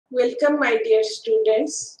Welcome, my dear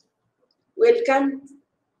students. Welcome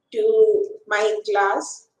to my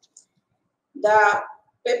class. The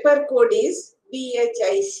paper code is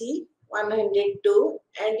BHIC 102,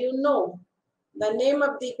 and the name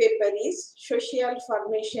of the paper is Social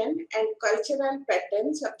Formation and Cultural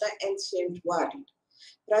Patterns of the Ancient World.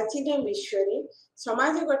 प्राचीन विश्व रे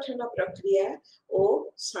समाज गठन प्रक्रिया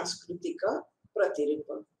और सांस्कृतिक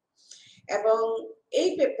प्रतिरूप एवं ए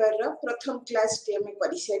पेपर रो प्रथम क्लास टी हम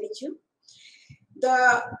करि सारिछु द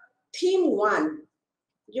थीम 1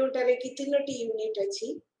 जोटारे कि तीनोटी यूनिट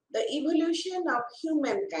अछि the evolution of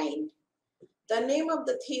humankind. The name of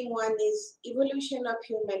the theme 1 is evolution of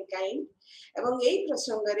humankind एवं एई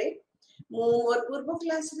प्रसंगरे मो मोर पूर्व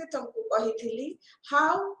क्लास रे तुमको कहिथिली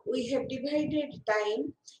how we have divided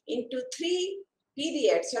time into 3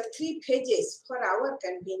 periods or 3 phases for our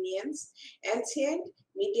convenience: ancient,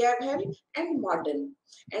 medieval and modern.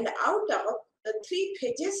 And out of the 3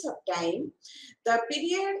 phases of time, the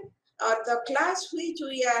period or the class which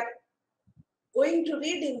we are going to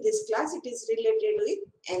read in this class, it is related with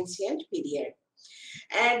ancient period.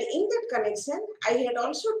 And in that connection, I had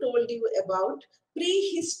also told you about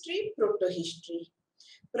prehistory, protohistory.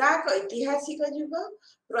 प्राक ऐतिहासिक युग,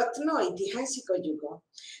 प्रत्न ऐतिहासिक युग.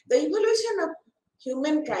 The evolution of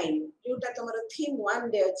humankind, जोटा तमरो theme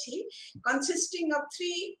 1 रे अछि, consisting of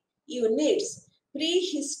 3 units: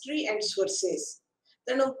 prehistory and sources.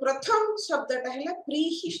 तेणु प्रथम शब्दटा हैला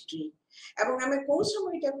prehistory. एवं आमे को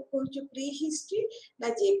समयटा को कहछु प्री हिस्ट्री ना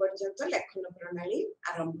जे पर्यंत लेखन प्रणाली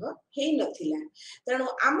आरंभ हेई नथिला तेणु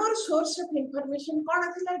आमर सोर्स ऑफ इंफॉर्मेशन कोन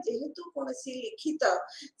थिला जेहेतु कोनसी लिखित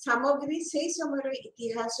सामग्री सेही समयर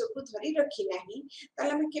इतिहास को धरि रखि नाही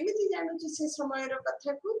ताले हम केमिति जानु जे से समयर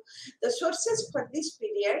कथा को the sources for this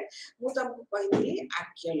period मु तुमको कहिली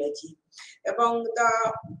आर्कियोलॉजी एवं द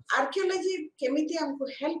आर्कियोलॉजी केमिति हमको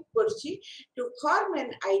हेल्प करछि to form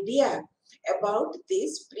an idea about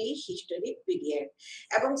this prehistoric period.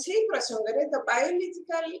 Among same prasangare, the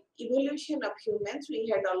biological evolution of humans we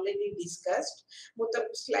had already discussed. Mutab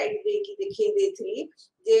slide dekhe deithili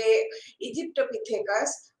je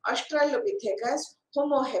Egyptopithecus, Australopithecus,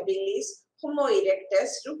 Homo habilis, Homo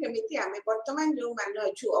erectus रु केमिति आमे वर्तमान जो मान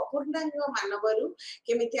अछु अपूर्णांग मानव रु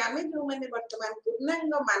केमिति आमे जो माने वर्तमान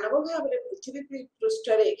पूर्णांग मानव भाबरे पृथ्वी पृष्ठ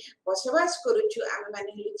रे बसवास करूछु आमे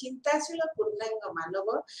माने हलु चिंताशील पूर्णांग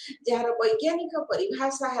मानव जहार वैज्ञानिक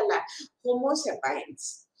परिभाषा हला होमो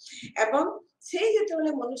सेपियंस एवं से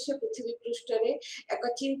जेतेबेले मनुष्य पृथ्वी पृष्ठ रे एक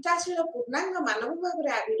चिंताशील पूर्णांग मानव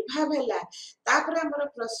भाबरे आविर्भाव हला तापर हमर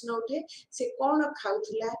प्रश्न उठे से कोन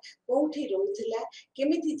खाउथिला कोठी रहउथिला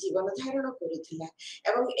केमिति जीवन धारण करूथिला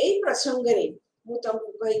एवं एई प्रसंगरे मु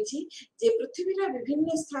तुमको कहिछि जे पृथ्वी रा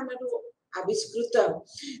विभिन्न स्थान रु आविष्कृत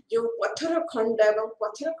जो पत्थर खंड एवं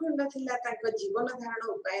पत्थर खंड थिला ताक जीवन धारण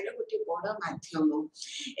उपाय रे गोटे बड़ माध्यम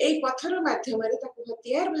एई पत्थर माध्यम रे ताको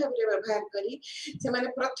हथियार भाबरे व्यवहार करी से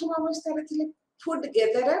माने प्रथम अवस्था रे थिले फूड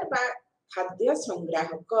गेदरर बा खाद्य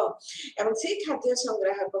संग्राहक एवं से खाद्य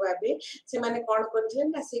संग्राहक भाबे से माने कोन करथिले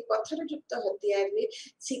ना से पत्थर युक्त हथियार रे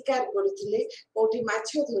शिकार करथिले कोठी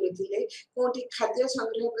माछ धरथिले कोठी खाद्य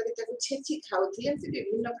संग्रह करी ताको छेची खाउथिले से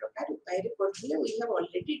विभिन्न प्रकार उपाय रे करथिले we have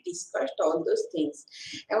already discussed all those things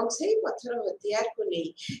एवं से पत्थर हथियार को नै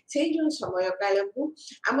से जो समय काल को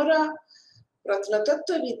हमरा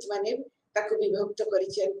प्रत्नतत्वविद माने ताको विभक्त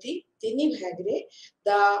करिसेंती तीन भाग रे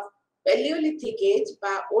द Paleolithic age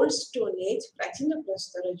বা Old Stone Age प्राचीन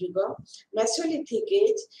प्रस्तर युग, Mesolithic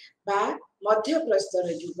age বা मध्य प्रस्तर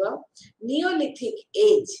युग, Neolithic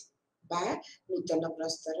age বা नूतन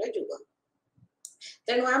प्रस्तर युग.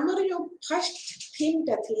 तेणु आमर जो फर्स्ट थीम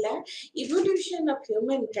टा थिला इवोल्यूशन ऑफ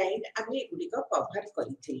ह्यूमन काइंड आमे गुडी को cover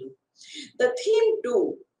करिथिलु. The theme 2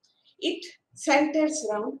 it centres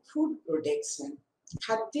around food production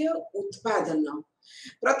खाद्य उत्पादन.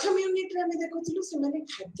 प्रथम यूनिट रे हम देखुथिलु से माने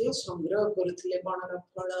खाद्य संग्रह करूथिले बनर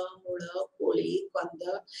फल मूल कोली कंद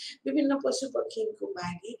विभिन्न पशु पक्षी को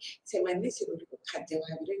मागी से माने से गुडी खाद्य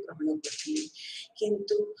भाबरे ग्रहण करथिले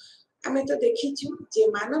किंतु आमे तो देखिछु जे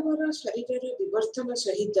मानवर शरीर विवर्तन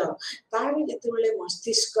सहित तार जेतेबेले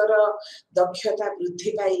मस्तिष्कर दक्षता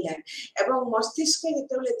वृद्धि पाइला एवं मस्तिष्क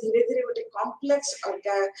जेतेबेले धीरे धीरे गोटे कॉम्प्लेक्स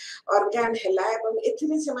ऑर्गन हैला एवं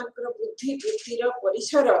एथिरे समानकर बुद्धि वृत्तिर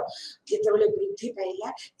परिसर जेतेबेले वृद्धि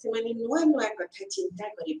पाइला से माने नुआ नुआ कथा चिंता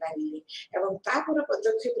करि पारिले एवं तापर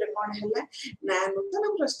पदक्षेप रे कोन हैला ना नूतन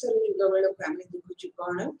प्रस्तर युग बेले आमे देखुछु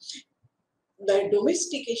कोन the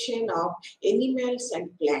domestication of animals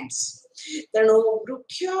and plants. तेणु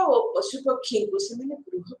वृक्ष और पशुपक्षी को से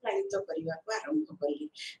गृहपालित करने को आरंभ कले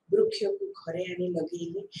वृक्ष को घरे आनी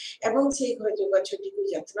लगेले एवं से गछटी को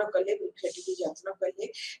जत्न कले वृक्षटी को जत्न कले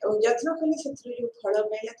एवं जत्न कले से जो फल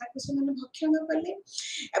पाइला ताको से भक्षण कले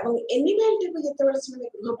एवं एनिमल टी को जतबेले से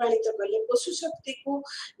गृहपालित कले पशु शक्ति को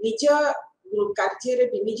निज कार्य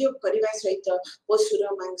विनियोग करने सहित पशुर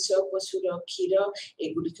मांस पशुर क्षीर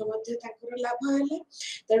एगुड़िक लाभ है।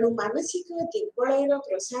 तेणु मानसिक दिग्बलयर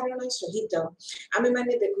प्रसारण सहित आम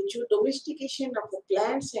मैंने देखु domestication of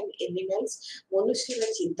plants and animals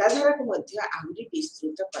मनुष्य चिंताधारा को आहरी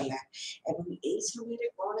विस्तृत कला एवं यही समय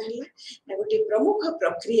कौन है गोटे प्रमुख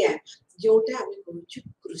प्रक्रिया जोटा आम कहूँ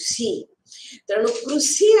कृषि। तेणु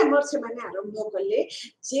कृषि आमर से माने आरंभ कले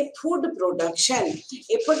जे फूड प्रोडक्शन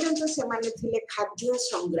एपर्यंत से माने थिले खाद्य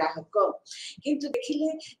संग्राहक किंतु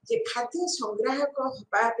देखिले जे खाद्य संग्राहक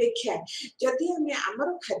होबा अपेक्षा जदि हमें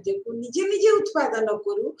आमर खाद्य को निजे निजे उत्पादन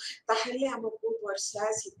करू ताहले हमको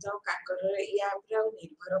वर्षा शीत काकर या पर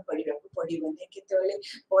निर्भर पड़िबा को पड़िबने केतेले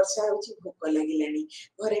वर्षा होची भूख लागिलानी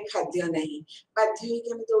घरे खाद्य नाही बाध्य होई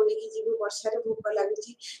के हम दौड़ी के जीव वर्षा रे भूख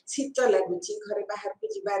लागुची शीत लागुची घरे बाहर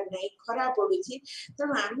को जीवार नाही खरा पड़ुची।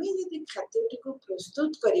 तेणु आम यदि खाद्य को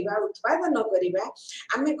प्रस्तुत करवा उत्पादन करवा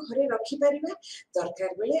आम घरे रखिपर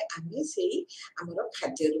दरकार बेले आम से आमर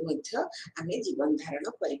खाद्य आम जीवन धारण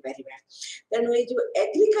कर। तेणु ये जो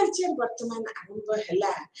एग्रीकल्चर वर्तमान आरंभ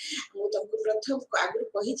है मुझे प्रथम आगु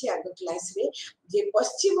कही आग क्लास रे जे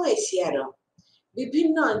पश्चिम एशियार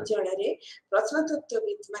विभिन्न अंचल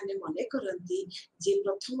प्रत्नतत्वविद माने मने करती जे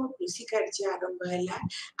प्रथम कृषि कार्य आरंभ है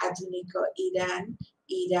आधुनिक Iran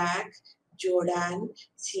Iraq Jordan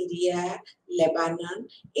Syria Lebanon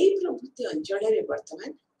ए प्रभृति अंचल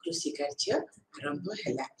वर्तमान कृषि कार्य आरंभ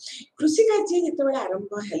है। कृषि कार्य जिते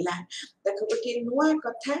आरंभ है देख गोटे नुआ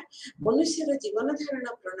कथा मनुष्यर जीवन धारण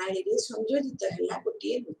प्रणाली रे संयोजित है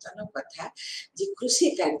गोटे नूतन कथा जे कृषि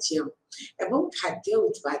कार्य एवं खाद्य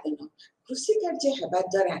उत्पादन कृषि कार्य हेबा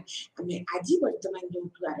द्वारा आमे आज वर्तमान जो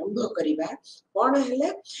आरंभ करिबा कोन हैला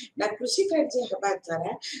ना कृषि कार्य हेबा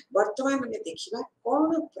द्वारा वर्तमान में देखिबा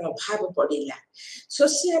कोन प्रभाव पड़िला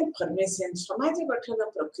सोशल फॉर्मेशन समाज गठन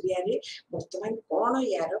प्रक्रिया रे वर्तमान कोन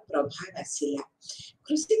यार प्रभाव आसिला।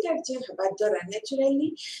 कृषि कार्य हेबा द्वारा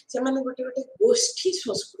नेचुरली से माने गोटे गोटे गोष्ठी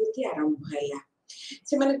संस्कृति आरंभ हैला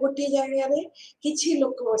से माने गोटे जगह किछि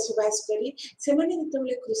लोक बसवास करी से माने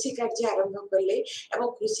जतबेले कृषि कार्य आरंभ कले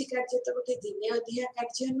एवं कृषि कार्य तो गोटे दिने अधिया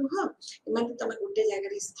कार्य नुह माने तमे गोटे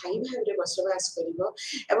जगह स्थायी भाव रे बसवास करिवो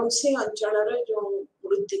एवं से अंचलर जो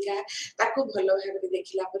मृत्तिका ताको भलो भाव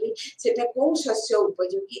देखिला परी सेटा को शस्य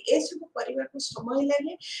उपयोगी ए सब परिवार को समय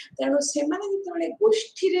लागे। तेणु से माने जतबेले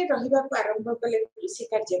गोष्ठी रे रहिबा को आरंभ कले कृषि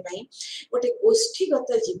कार्य पई गोटे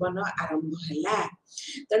गोष्ठीगत जीवन आरंभ हैला।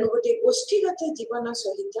 तेणु गोटे गोष्ठीगत जीवन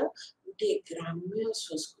सहित गोटे ग्राम्य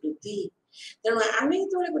संस्कृति तेणु आम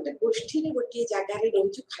जो गोटे गोष्ठी गोटे जगार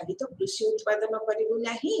रोचु खाली तो कृषि उत्पादन करूँ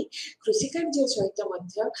ना कृषि कार्य सहित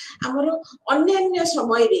आमर अन्य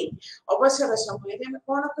समय रे अवसर समय रे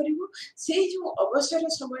कौन करूँ से जो अवसर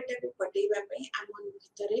समय कटेवा आम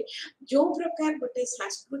भीतर जो प्रकार गोटे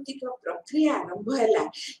सांस्कृतिक प्रक्रिया आरंभ है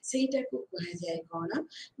सेटा को कह जाए कौन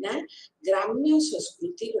ना ग्राम्य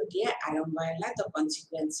संस्कृति गोटे आरंभ है द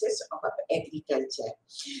कॉन्सिक्वेंसेस ऑफ एग्रीकल्चर।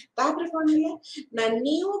 तापर कौन है ना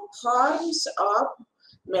न्यू फॉर्म्स ऑफ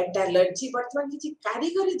मेटालर्जी वर्तमान किसी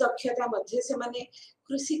कारीगरी दक्षता मध्य से माने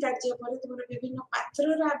कृषि कार्य पर तुम विभिन्न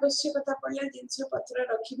पात्र आवश्यकता पड़ला जिनस पत्र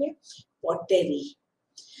रखिबे पटेरी।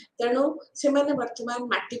 तेणु से माने वर्तमान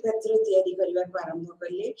माटी पात्र तैयारी करबा को आरंभ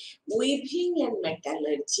करले वीविंग एंड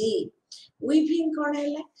मेटालर्जी। वीविंग कौन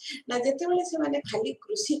है ना जिते बड़े से माने खाली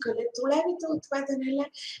कृषि कले तुला भी तो उत्पादन है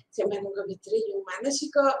से भितर जो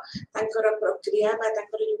मानसिक तांकर प्रक्रिया बा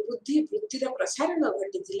तांकर जो बुद्धि वृत्तिर प्रसारण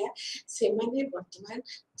घटी से माने वर्तमान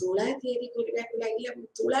तुला तैयारी करबा को लागिला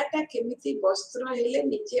तुलाटा केमिति वस्त्र हेले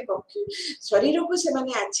निजे शरीर को से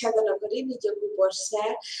माने आच्छादन करी निजको वर्षा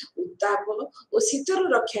उत्ताप और शीतर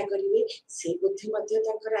रक्षा करिवे से बुद्धि मध्य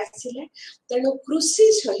तांकर आसिला। तेणु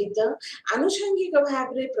कृषि सहित आनुषंगिक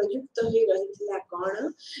भाव रे प्रयुक्त होई रहितला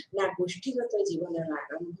कोन ना गोष्ठीगत जीवन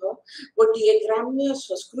आरंभ गोटे ग्राम्य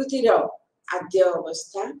संस्कृति आद्य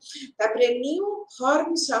अवस्था तापरे new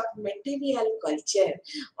forms of material culture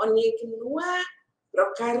अनेक नुआ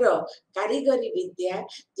प्रकार कारीगरी विद्या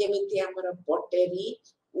जेमिति हमर पटेरी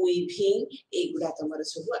वीविंग एगुडा तमर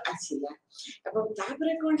सब आसिला एवं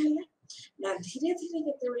तापरे कोन हला ना धीरे धीरे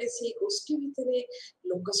जते बेले से गोष्ठी भितरे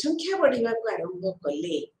लोक संख्या बढ़िबा को आरंभ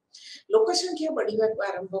कले लोक संख्या बढ़िया को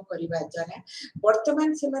आरंभ करबा द्वारा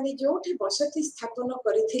वर्तमान से माने जोठी बसति स्थापन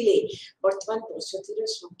करथिले वर्तमान बसतिर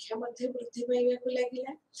संख्या मध्ये वृद्धि पाइबा को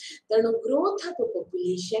लागिला तेणु growth of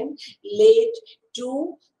population led to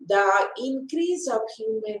the increase of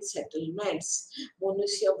human settlements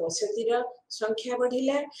मनुष्य बसतिर संख्या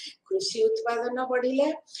बढ़िला कृषि उत्पादन बढ़िला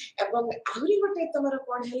एवं आहुरी गोटे तमर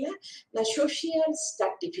कोन हैला ना सोशल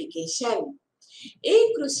स्ट्रैटिफिकेशन ए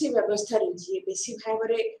कृषि व्यवस्था जी बेसी भाव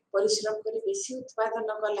में परिश्रम कर बेसी उत्पादन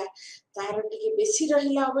कला तार टिके बेसी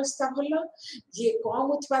रहिला अवस्था भलो जे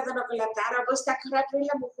कम उत्पादन कला तार अवस्था खराब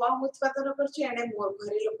रहिला मु कम उत्पादन करछि एने मोर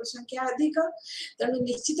घरे लोक संख्या अधिक तेणु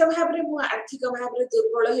निश्चित भाव में मु आर्थिक भाव में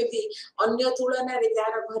दुर्बल हेबी अन्य तुलना रे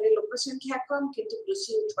जार घरे लोक संख्या कम किंतु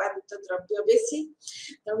कृषि उत्पादित द्रव्य बेसी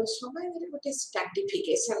तेणु समाज रे गोटे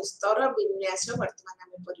स्ट्रैटिफिकेशन स्तर विन्यास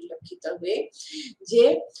वर्तमान में परिलक्षित हुए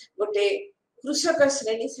जे गोटे कृषक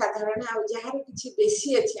श्रेणी साधारण आ जहार किछि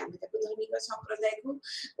बेसी अछि आमे ताको धनिक संप्रदाय को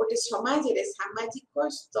गोटे समाज रे सामाजिक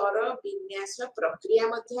स्तर विन्यास प्रक्रिया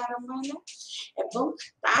मध्ये आरंभ होला एवं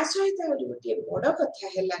ता सहित गोटे बड़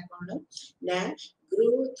कथा हैला कोन ना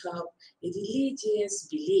ग्रोथ ऑफ रिलीजियस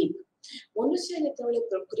बिलीफ मनुष्य जेतबेले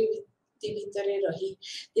प्रकृति भितरे रही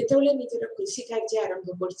जेतबेले निजर कृषि कार्य आरंभ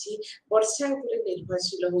करछि वर्षा ऊपर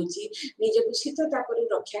निर्भरशील होछि निजको शीत तापर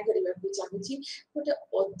रक्षा करबा को चाहूछि गोटे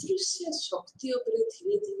अदृश्य शक्ति ऊपर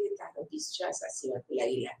धीरे धीरे तार विश्वास आसीबा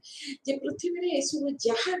लागिला जे पृथ्वी रे एसु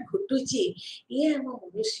जहा घटुछि ये हम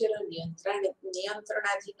मनुष्यर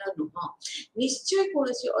नियंत्रणाधीन नुह निश्चय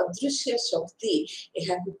कोनसी अदृश्य शक्ति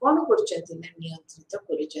एहा कोन करचंती ना नियंत्रित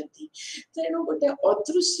करचंती तेणु गोटे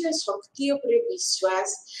अदृश्य शक्ति ऊपर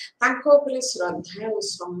विश्वास तांको ऊपर श्रद्धा और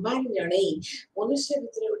सम्मान जणै मनुष्य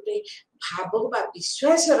भितर गोटे भाव बा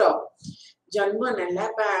विश्वास जन्म नेला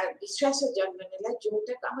बा विश्वास जन्म नेला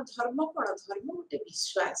जोटा काम धर्म कोन धर्म गोटे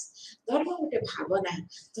विश्वास धर्म गोटे भावना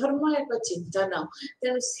धर्म एक चिंतन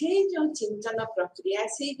तेणु से जो चिंतन प्रक्रिया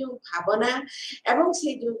से जो भावना एवं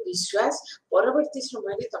से जो विश्वास परवर्ती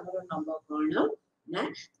समय तमर नंबर कोन ना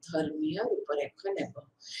धर्मीय रूपरेख नेब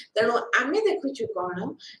तेणु आमे देखुछु कोन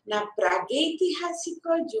ना प्रागैतिहासिक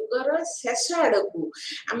युगर शेष आड़कू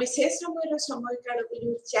आमे से समय काल को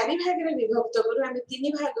जो चारि भाग रे विभक्त करू आमे तीन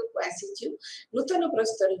भाग को आसीछु नूतन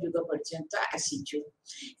प्रस्तर युग पर्यंत आसीछु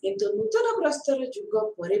किंतु नूतन प्रस्तर युग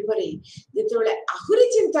परे परे जेतेबेले आहुरी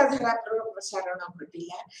चिंताधारा प्रसारण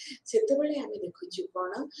घटिला सेतेबेले आमे देखुछु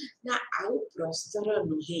कोन ना आउ प्रस्तर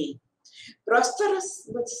नुहे प्रस्तर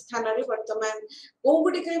स्थान रे वर्तमान को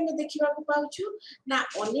गुडी के हम देखिबा को पाउछु ना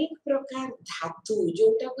अनेक प्रकार धातु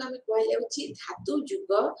जोटा को हम कहै जाउची धातु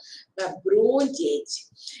युग बा ब्रोंज एज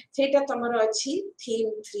सेटा तमरो अछि थीम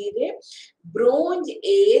 3 रे ब्रोंज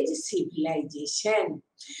एज सिविलाइजेशन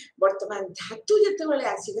वर्तमान धातु जते बेले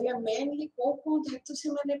आसी गला मेनली को धातु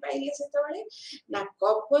से माने पाइले सेते बेले ना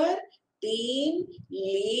कॉपर टीन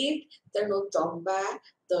लीड तनो तंबा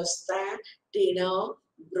दस्ता टीन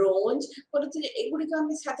ब्रोंज परंतु एगुडी को हम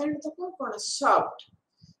साधारणतः कोन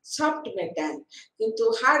सॉफ्ट मेटल किंतु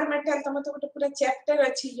हार्ड मेटल तम तो गोटे पूरा चैप्टर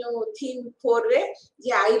अछि जो थीम 4 रे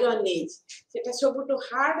जे आयरन एज सेटा सबटु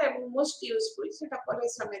हार्ड एवं मोस्ट यूजफुल सेटा पर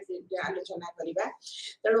समय आलोचना करिबा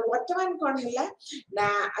तणो वर्तमान कोन हैला ना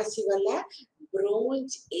आसी गला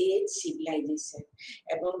ब्रोंज एज सिविलाइजेशन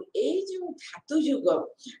एवं ए जो धातु युग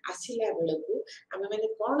आसिला बेलकू हम माने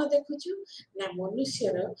कोन देखुछु ना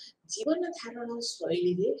मनुष्यर जीवन धारण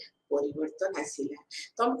शैली रे परिवर्तन आसिला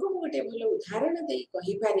तुमको गोटे भलो उदाहरण दे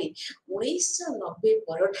कहि पारे 1990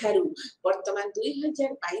 परठारु वर्तमान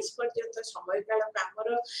 2022 पर्यंत समय काल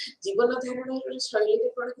हमर जीवन धारण शैली रे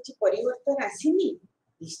कोन किछि परिवर्तन आसिनी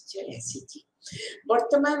निश्चय आसीची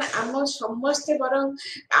वर्तमान आम समस्ते बरं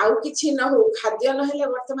आउ किछि न हो खाद्य न हेले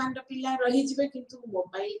वर्तमान पिला रही जिवे किंतु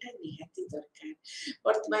मोबाइल टा निहाती दरकार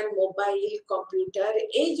वर्तमान मोबाइल कंप्यूटर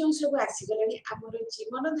ए जो सब आसी गलानी हमर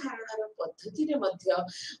जीवन धारणर पद्धति रे मध्य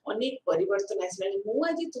अनेक परिवर्तन आसलानी मु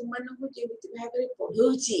आज तुमन को जेमिति भाबरे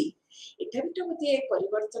पढौची एटा बिटा मते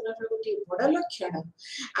परिवर्तन र गोटे बड़ लक्षण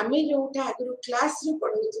आमे जोटा आगु क्लास रे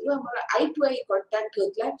पढौतलु हमर आई टू आई कांटेक्ट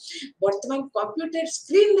होतला वर्तमान कंप्यूटर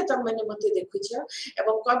स्क्रीन रे तम माने मते देखुछ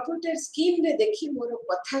एवं कंप्यूटर स्क्रीन रे देखि मोर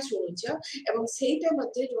कथा सुनुछ एवं सेटा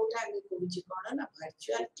मते जोटा आमे कहूची कोन ना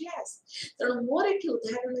वर्चुअल क्लास तण मोर एठी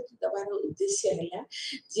उदाहरण दबार उद्देश्य हैला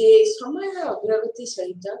जे समय अग्रगति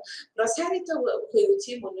सहित प्रसारित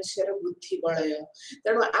होउची मनुष्यर बुद्धि बलय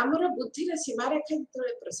तण हमर बुद्धि रे सीमा रेखा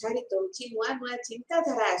जतले प्रसारित होउची नुआ नुआ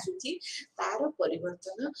चिंताधारा आसुची तार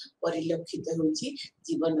परिवर्तन परिलक्षित होउची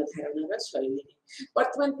जीवन धारणर शैली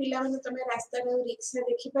वर्तमान पिला माने तमे रास्ता रे रिक्शा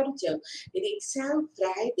देखि पारुछ रिक्शा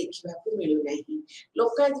प्राय देखिबा को मिलु नाही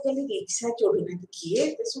लोक आजकल रिक्शा चढ़ू ना किए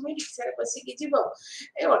ते समय रिक्शा रे बसी के जीव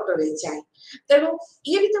ए ऑटो रे जाय तेणु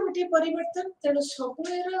ये भी तो गोटे परिवर्तन तेणु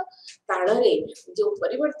सबुर ताଳରେ जो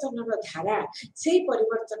परिवर्तन धारा से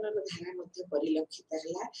परिवर्तन धारा मध्य परिलक्षित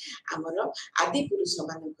है आमर आदि पुरुष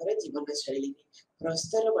मानकर जीवन शैली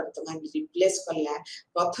प्रस्तर वर्तमान रिप्लेस कला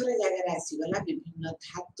पथर जगह आसीगला विभिन्न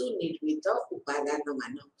धातु निर्मित उपादान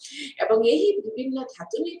मान एवं यही विभिन्न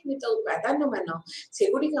धातु निर्मित उपादान मान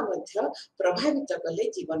सेगुड़िक मध्य प्रभावित कले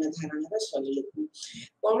जीवन धारण शैली को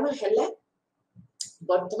कौन है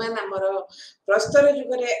वर्तमान आमर प्रस्तर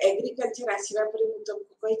युग एग्रीकल्चर आसवा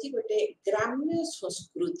तुमको कही गोटे ग्राम्य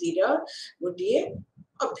संस्कृतिर गोटे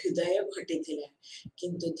अभ्युदय घटी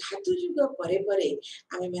किंतु धातु युग परे परे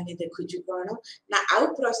आमे माने देखुछु कोन ना आउ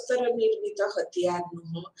प्रस्तर निर्मित हथियार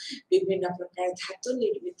नुह विभिन्न प्रकार धातु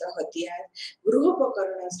निर्मित हथियार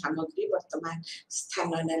गृहोपकरण सामग्री वर्तमान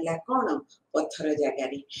स्थान नेला कोन पत्थर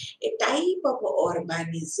जगारी ए टाइप ऑफ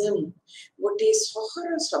अर्बानिज्म गोटे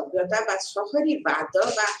शहर सभ्यता बा शहरीवाद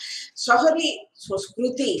बा शहरी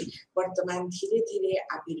संस्कृति वर्तमान धीरे धीरे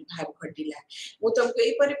आविर्भाव घटिला मु तुमको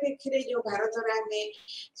एई परिप्रेक्षी जो भारत रे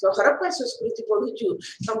हरप्पा संस्कृति पढ़ुचु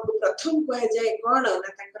तुमको प्रथम कह जाए कौन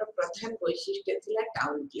ना तांकर प्रधान वैशिष्ट्य थिला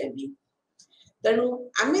टाउन प्लानिंग तेणु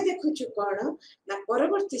आमे देखुचु कौन ना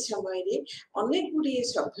परवर्ती समय रे अनेक गुडी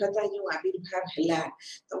सभ्यता जो आविर्भाव हैला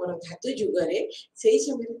तमर धातु जुगरे सेही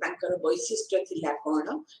समय तांकर वैशिष्ट्य थिला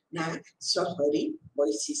कौन ना शहरी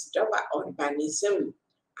वैशिष्ट्य बा अर्बानिज्म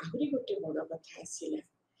आहुरी गोटे बड़ कथा आसिला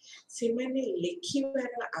से माने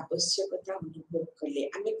लेखिबार आवश्यकता अनुभव कले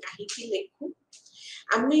आमे काहे की लेखु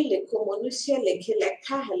आमे लेखो मनुष्य लेखे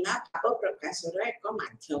लेखा हला भाव प्रकाशर एक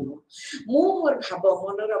माध्यम मु मोर भाव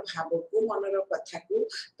मनर भाव को मनर कथा को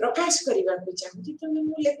प्रकाश करबा को चाहूची त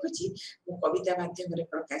मु लेखुची मु कविता माध्यम रे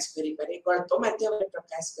प्रकाश करि पारे गल्प माध्यम रे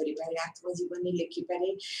प्रकाश करि पारे आत्मजीवनी लिखि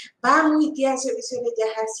पारे बा मु इतिहास विषय रे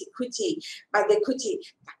जहा सिखुची बा देखुची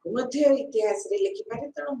ताकू मध्य इतिहास रे लिखि पारे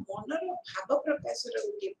त मनर भाव प्रकाशर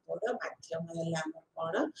गोटे बड़ माध्यम हला हमर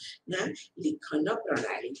कोन ना लिखन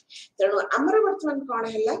प्रणाली तेणु आमर वर्तमान कौन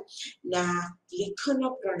है ना लिखन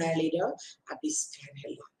प्रणाली आविष्कार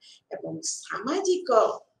है एवं सामाजिक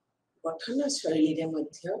गठन शैली रे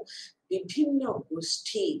मध्य विभिन्न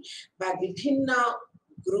गोष्ठी बा विभिन्न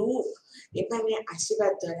ग्रुप एमाने आसीबा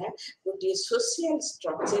द्वारा गोटे सोशल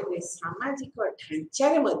स्ट्रक्चर रे सामाजिक ढांचा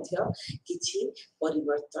रे मध्य किछि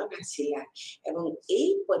परिवर्तन आसिला एवं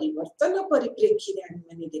एई परिवर्तन परिप्रेक्षी रे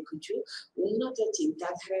माने देखुछु उन्नत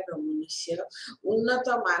चिंताधारा रो मनुष्य उन्नत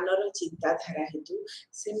मानर चिंताधारा हेतु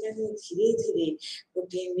से माने धीरे धीरे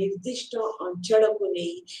गोटे निर्दिष्ट अंचल को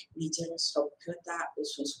नै निजर सभ्यता और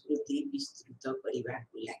संस्कृति विस्तृत करिबा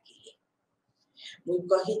को लागिले मु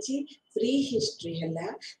कहिछि प्री हिस्ट्री हला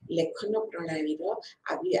लेखन प्रणाली रो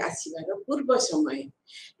आबि आसीबार पूर्व समय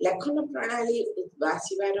लेखन प्रणाली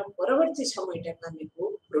आसीबार परवर्ती समय टा को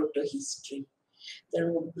प्रोटो हिस्ट्री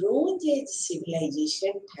तेणु ब्रोंज एज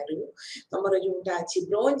सिविलाइजेशन थारु तमर जोटा अछि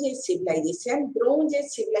bronze as civilization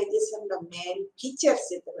the main feature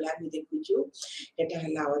से तबला भी देखुछु एटा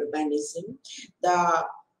हला अर्बानिज्म the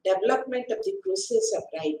development of the process of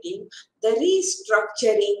writing the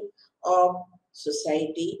restructuring of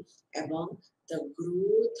society among the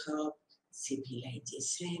growth of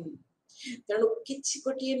civilization तेणु किछि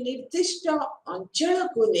गोटे निर्दिष्ट अंचल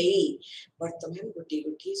को नहीं वर्तमान गोटे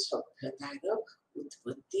गोटे सभ्यतार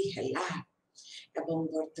उत्पत्ति हैला एवं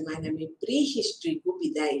वर्तमान आम प्री हिस्ट्री को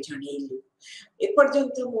विदाय जणैलु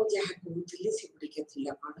एपर्यंत मु जहा कहूଥିଲି सेगुडिक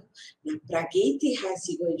थिला कोन ना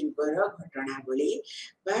प्रागैतिहासिक युगर घटनावली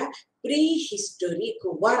बा प्री हिस्टोरिक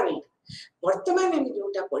वर्ल्ड वर्तमान हम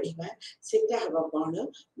जोटा पढ़िबा सेटा हबा कोन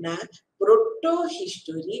ना प्रोटो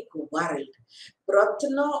हिस्टोरिक वर्ल्ड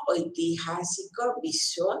प्रत्न ऐतिहासिक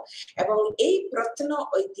विश्व एवं एई प्रत्न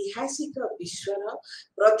ऐतिहासिक विश्वर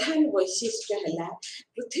प्रधान वैशिष्ट्य हला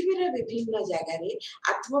पृथ्वीर विभिन्न जगह रे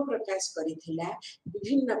आत्म प्रकाश करिथिला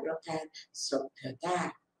विभिन्न प्रकार सभ्यता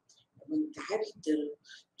एवं ता भीतर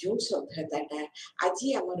जो सभ्यताटा आज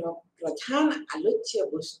हमर प्रधान आलोच्य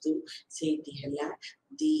वस्तु सेठी हला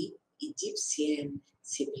दी Egyptian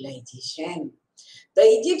civilization. The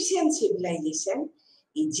Egyptian civilization,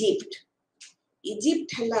 Egypt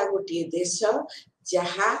हला गोटे देश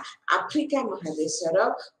जहाँ अफ्रीका महादेशर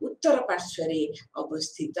उत्तर पार्श्व रे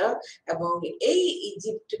अवस्थित एवं एई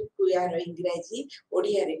इजिप्ट को यार इंग्रजी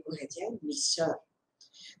ओडिया रे कहा जाय मिस्र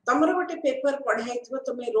तमरो गोटे पेपर पढाइथबो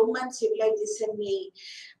तमे रोमन सिविलाइजेशन में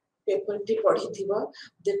पेपर टी पढिथिबो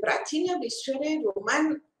जे प्राचीन विश्व रे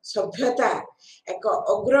रोमन सभ्यता एक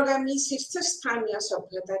अग्रगामी शीर्ष स्थानीय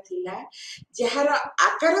सभ्यता थिला जहार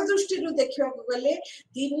आकार दृष्टि देखा गले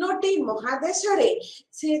तीनोटी महादेश रे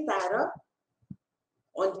से तार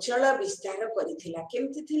अंचल विस्तार करिथिला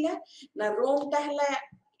केमति थिला ना रोम ता हला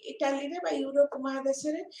इटाली रे बा यूरोप महादेश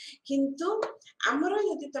रे किंतु हमर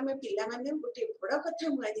यदि तमे पिला माने गोटे बड़ कथा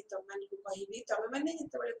मु आज तम मान को कहिबी तमे माने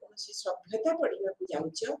जेतेबेले कोनसी सभ्यता पढिबा को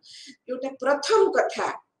जाउछो जोटा प्रथम कथा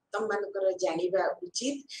तम मानकर जानिबा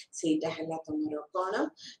उचित सेटा हला तमरो कोन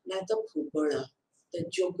ना तो भूगोल the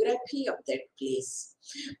geography of that place.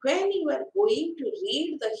 When you are going to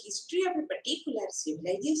read the history of a particular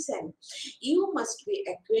civilization, you must be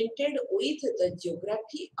acquainted with the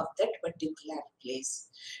geography of that particular place.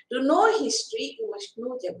 To know history, you must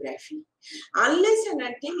know geography. Unless and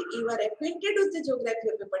until you are acquainted with the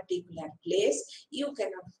geography of a particular place, you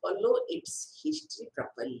cannot follow its history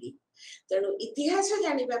properly. तेणु इतिहास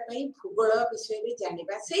जानिबा पई भूगोल विषय रे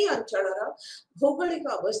जानिबा सेही अंचलर भौगोलिक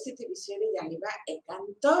अवस्थिति विषय रे जानिबा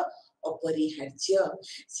एकांत अपरिहार्य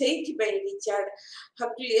सेही पई रिचर्ड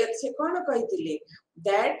हक्लियर से कोन कहितिले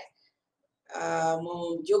that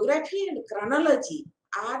geography and chronology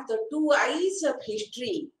are the two eyes of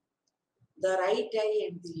history, the right eye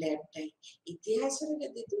and the left eye. इतिहास रे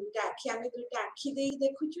यदि दुईटा आखि आमे दुईटा आखि देई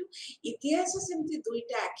देखुछु इतिहास सेमति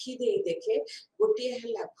दुईटा आखि देई देखे गोटे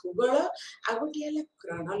हला भूगोल आ गोटे हला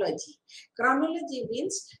क्रोनोलॉजी. Chronology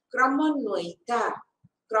means क्रमन्वयिता.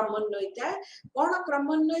 क्रमन्वयिता कोन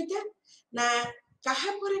क्रमन्वयिता ना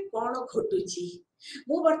काहा परे कोन घटुची.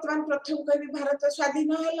 मु वर्तमान प्रथम कहबी भारत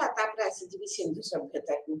स्वाधीन हला तापर आसी जिवि सिंधु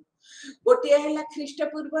सभ्यता को गोटे हला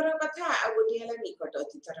ख्रीष्टपूर्वर कथा आ गोटे हला निकट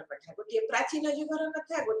अतीतर कथा गोटे प्राचीन युगर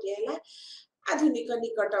कथा गोटे हला आधुनिक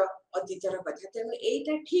निकट अतीतर कथा. तेणु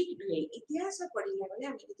एटा ठीक नुहे. इतिहास पढ़िला बेले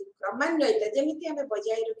आमे यदि क्रमान्वयिता जेमिति आमे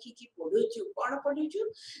बजाय रखी कि पढुछु कोन पढुछु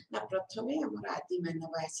ना प्रथमे हमर आदि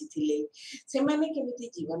मानव आसीथिले से माने केमिति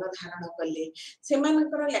जीवन धारण कले से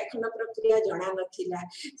मानकर लेखन प्रक्रिया जणा नथिला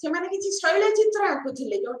से माने किछि शैल चित्र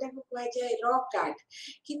आकुथिले जोटा को कहै जाय रॉक आर्ट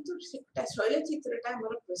किंतु सेटा शैल चित्रटा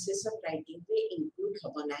हमर प्रोसेस ऑफ राइटिंग पे इंक्लूड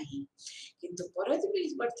होबो नाही. किंतु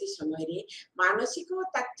परवर्ती समय रे मानसिक और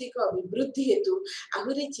तात्विक अभिवृद्धि हेतु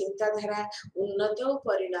आहुरी चिंताधारा उन्नत और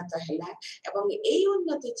परिणत हैला एवं एई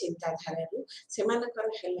उन्नत चिंताधारा रु सेमानकर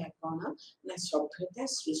हैला कोन ना सभ्यता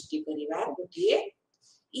सृष्टि करिवार गोटिए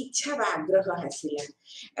इच्छा बा आग्रह हासिला.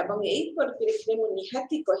 एवं एई परिप्रेक्षी मु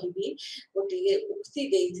निहाती कहिबी गोटिए उक्ति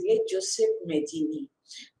देइथिले जोसेफ मेजिनी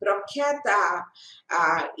प्रख्यात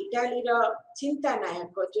इटाली रो चिंता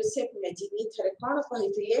नायक जोसेफ मेजिनी थरे कोन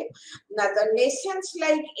कहिथिले ना the Nations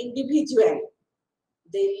like individual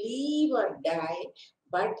they live or die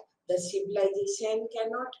but the civilization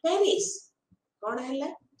cannot perish. कौन है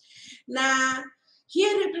ना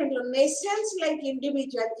here referred to nations like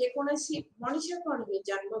individual जे कोनसी मनुष्य कोन हुए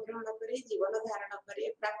जन्म ग्रहण करे जीवन धारण करे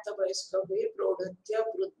प्राप्त वयस्क हुए प्रौढ़त्य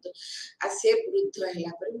वृद्ध आसे वृद्ध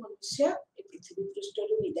हैला पर मनुष्य ए पृथ्वी पृष्ठ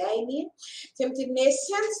रे विदाय निये सेमति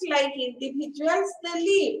nations like individuals they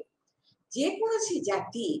live जे कोनसी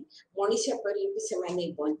जाति मनुष्य पर से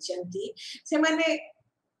माने बंचंती से माने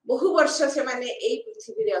बहु वर्ष से माने एई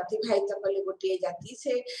पृथ्वी रे अतिबाहित कले गोटे जाति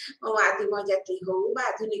से आदिम जाति हो बा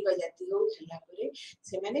आधुनिक जाति हो हला परे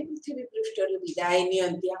से माने पृथ्वी पृष्ठ रे विदाय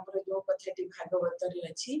नियंती. हमर जो कथाटी भागवत रे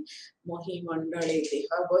अछि मोहि मंडले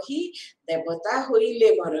देह बही देवता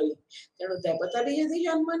होइले मरई. तेणु देवता भी यदि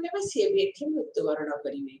जन्म नेबे से भी एठी मृत्युवरण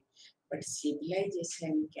करिवे but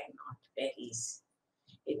civilisation can not perish.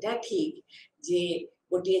 एटा ठीक जे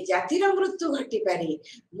गोटे जातिर मृत्यु घटी पारे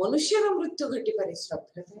मनुष्यर मृत्यु घटी पारे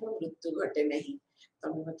सभ्यतार मृत्यु घटे नहीं.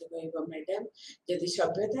 तुम मत कहब मैडम यदि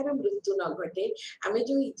सभ्यतार मृत्यु न घटे आमे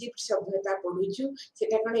जो इजिप्ट सभ्यता पढुछु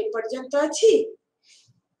सेटा कोन ए पर्यंत अछि.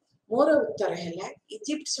 मोर उत्तर हैला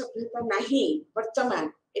इजिप्ट सभ्यता नहीं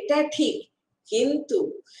वर्तमान एटा ठीक किंतु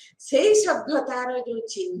से सभ्यतार जो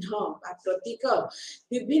चिन्ह बा प्रतीक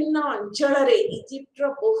विभिन्न अंचल रे इजिप्ट रो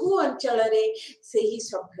बहु अंचल रे सेही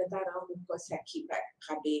सभ्यतार मुख साक्षी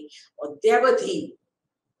भाबे अद्यावधि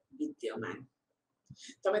विद्यमान.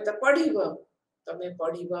 तमे तो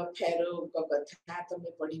पढ़िबो फेरो को कथा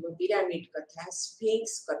तमे पढ़िबो पिरामिड कथा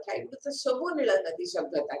स्फिंक्स कथा ए तो सब नीलनदी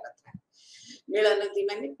सभ्यता कथा. नीलनदी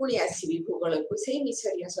माने पुणी आसीबी भूगोल को से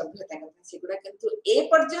मिसरीय सभ्यता कथा सेगुडा किंतु ए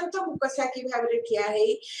पर्यंत मुकसाकी भाव रे ठिया है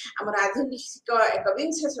हमर आधुनिक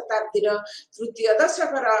एकविंश शताब्दी रो तृतीय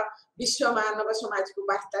दशक रो विश्व मानव समाज को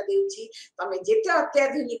वार्ता देउची. तमे जेते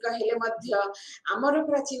अत्याधुनिक हेले मध्य हमर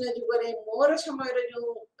प्राचीन युग रे मोर समय रे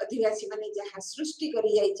जो अधिवासी माने जहा सृष्टि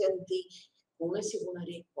करि जाइचंती कोनसी गुण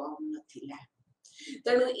रे कम नथिला.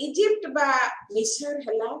 तेणु इजिप्ट बा मिस्र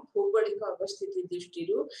हला भौगोलिक अवस्थिति दृष्टि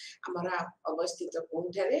रु हमरा अवस्थित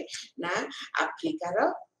कोनठारे ना अफ्रिकार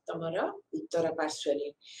तमर उत्तर पार्श्व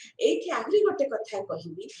एठी आगरी गोटे कथा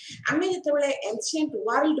कहबी आमे जेतेबेले एंशिएंट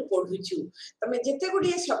वर्ल्ड पढुछु तमे जेते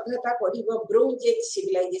गुडी सभ्यता पढिबो bronze as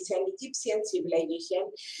civilisation Egyptian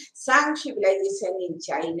civilisation सांग सिविलाइजेशन इन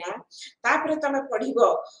चाइना तापर तमे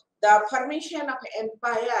पढिबो the formation of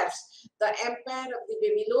empires the empire of the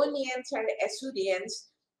Babylonians and Assyrians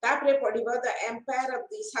तापरे पढिबो the empire of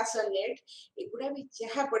the Sassanid एगुडा भी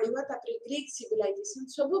जहा पढिबो तापरे ग्रीक सिविलाइजेशन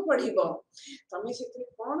सब पढिबो तमे सेते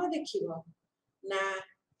कोन देखिबो ना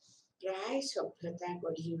प्राय सभ्यता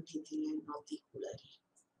गढ़ी उठिथिला नदी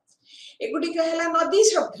कूलरे एगुडी कहला नदी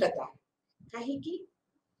सभ्यता काहे की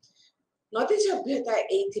नदी सभ्यता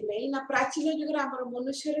एथि ना प्राचीन युग रे हमर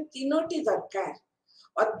मनुष्य रे तीनोटी दरकार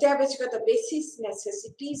अत्यावश्यक the basis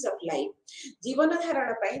necessities of life जीवन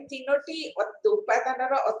धारण पई तीनोटी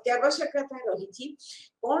उपादानर अत्यावश्यकता रहिछि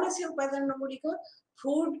कोन से उपादान गुडी को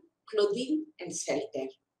फूड क्लोथिंग एंड शेल्टर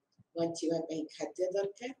बंचिबा पई खाद्य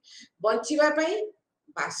दरकार बंचिबा पई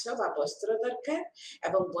बास बा वस्त्र दरकार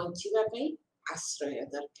एवं बंचिबा पई आश्रय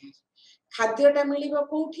दरकार खाद्यटा मिलिबो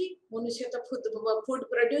कोठी मनुष्य तो फूड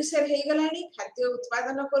प्रोड्यूसर हे गलानी खाद्य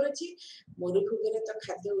उत्पादन करूची मरुभूमि रे तो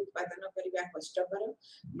खाद्य उत्पादन करिबा कष्टकर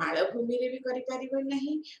मालभूमि रे भी करि परिबो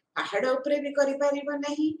नाही पहाड़ ऊपर भी करि परिबो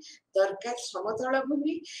नाही दरकार समतल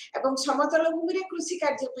भूमि एवं समतल भूमि रे कृषि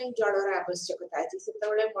कार्य पई जलर आवश्यकता अछि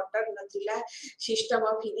सेतबेले मोटर नथिला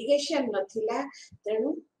सिस्टम ऑफ इरिगेशन नथिला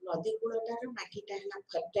तेनु नदी कूलटार माटीटा हला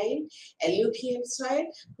fertile alluvial soil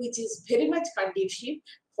which is very much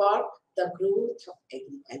कंडुसिव for the growth of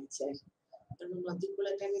agriculture तनु नदी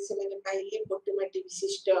कूलटारे से माने पाइले पोटमाटी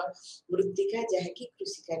विशिष्ट मृत्तिका जहा कि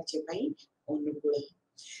कृषि कार्य पई अनुकूल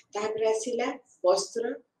तापर आसिला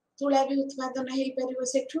वस्त्र तुला भी उत्पादन हेई परिबो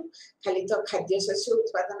सेठु खाली तो खाद्य शस्य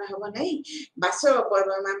उत्पादन हबो नै बास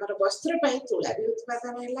हमर वस्त्र पई तुला भी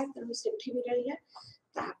उत्पादन हैला तनु सेठी भी रहला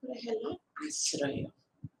तापर हैला आश्रय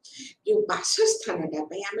जो बासस्थानटा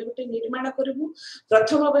पई आमे गोटे निर्माण करबु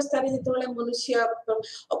प्रथम अवस्था रे जेतोले मनुष्य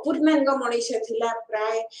अपूर्णांग मनुष्य थिला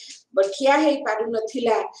प्राय बठिया हे पारु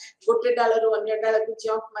नथिला गोटे डाल रो अन्य डाल को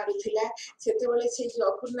जंप मारुथिला सेतेबेले से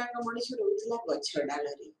जो अपूर्णांग मनुष्य रहउथिला गछ डाल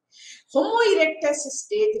रे होमो इरेक्टस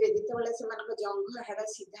स्टेज रे जेतेबेले से मानको जंघ हाड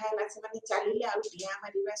सीधा हला से माने चालिले आ ढिया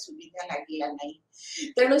मारिबा सुविधा लागिला नै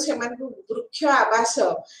तेनु से मानको वृक्ष आवास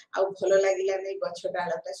आ भलो लागिला नै गछ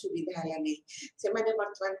डालटा सुविधा हला नै से माने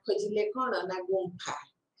वर्तमान खोजिले कोन ना गुंफा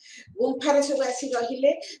गुंफा रे सब आसी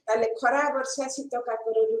रहिले ताले खरा वर्षा शीत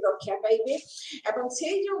काकरु रक्षा पाइबे एवं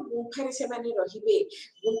से जो गुंफा रे से माने रहिबे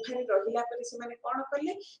गुंफा रे रहिला पर से माने कोन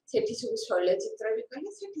करले सेठी सब शैल चित्र भी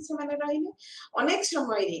करले सेठी से माने रहिले अनेक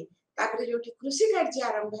समय रे तापर जो कृषि कार्य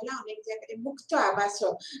आरंभ हला अनेक जगह मुक्त आवास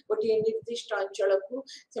गोटे निर्दिष्ट अंचल को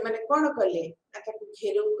से माने कोन करले ताकू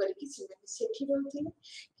घेरौ करके से माने सेठी रहथिले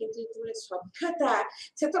किंतु इतबेले सभ्यता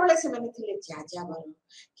सेतबेले से माने थिले जाजाबर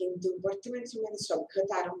किंतु वर्तमान से माने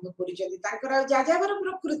सभ्यता आरंभ करि जदी ताकर जाजाबर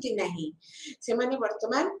प्रकृति नाही से माने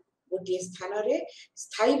वर्तमान गोटे स्थान रे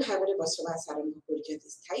स्थायी भाव रे बसवास आरंभ करजती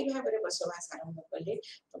स्थायी भाव रे बसवास आरंभ कले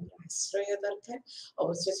तमरा आश्रय दरकार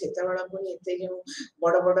अवश्य सेतबेला पनि एते जो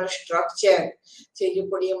बड़ बड़ स्ट्रक्चर से जो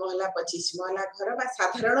 20 महला 25 महला घर बा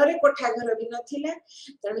साधारण रे कोठा घर भी नथिला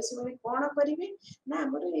तने से माने कोन करिवे ना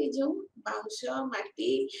हमर ए जो बाउंस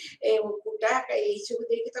माटी ए कुटा ए सब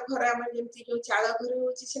देके त घर हमर जेमति जो चाळ घर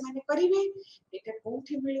होची से माने करिवे एटा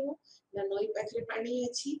कोठी मिलिबो ना नई पाखरे पानी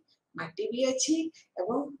अछि माटी भी अछि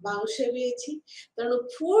एवं बाउंस भी अछि तनु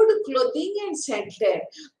food clothing and shelter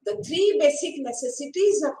the three basic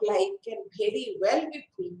necessities of life can very well be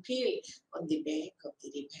fulfilled on the bank of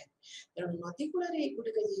the river तनु नदी कूल रे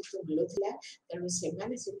गुडी के जेतु मिलुथिला तनु से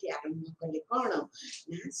माने सेठी आरंभ कले कोन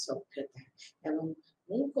ना सभ्यता एवं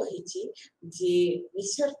मु कहिछि जे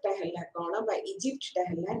मिस्र ता हला कोन बा इजिप्ट ता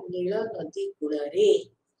हला नील नदी कूल रे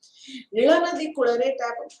नील नदी कूल रे ता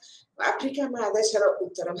आफ्रिका महादेशर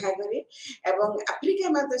उत्तर भाग रे एवं आफ्रिका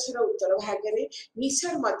महादेशर उत्तर भाग रे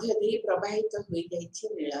मिस्र मध्य दे प्रवाहित होई जाईछि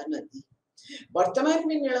नील नदी वर्तमान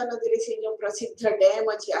में नील नदी रे से जो प्रसिद्ध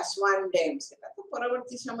डैम अछि आसवान डैम सेटा तो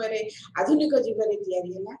परवर्ती समय रे आधुनिक युग रे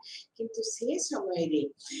तयारी हला किंतु से समय रे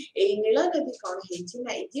ए नील नदी कोन हेछि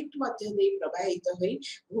ना इजिप्ट मध्य दे प्रवाहित होई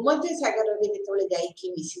भूमध्य सागर रे जेतोले जाई कि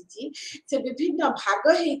मिसिछि से विभिन्न भाग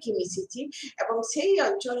हे कि मिसिछि एवं सेही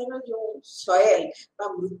अंचल रो जो सॉइल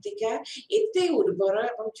बा मृत्तिका एते उर्वर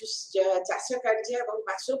एवं चाष कार्य एवं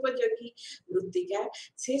बासोपयोगी मृत्तिका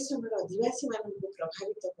से समय आदिवासी मानन को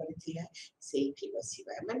प्रभावित करथिला सेठी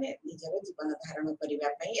बसिबा माने निजर जीवन धारण करिबा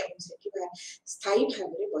पई एवं सेठी स्थायी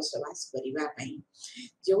भाव रे बसवास करिबा पई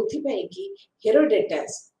जोथि पई कि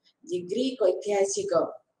हेरोडेटस जे ग्रीक ऐतिहासिक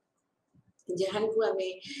जहान को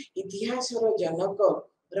हमें इतिहास रो जनक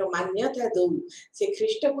मान्यता दौ से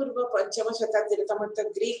ख्रीष्टपूर्व पंचम शताब्दी तुम तो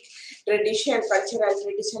ग्रीक ट्रेडिशन कल्चरल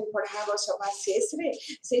ट्रेडिशन पढ़ाब सभा शेष रे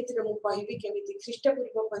से मु कहबी केमिति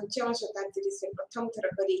ख्रीष्टपूर्व पंचम शताब्दी से प्रथम थर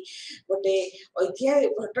करी गोटे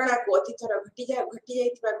ऐतिहासिक घटना को अतीतर घटी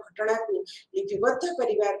जाइतिबा घटना को लिपिबद्ध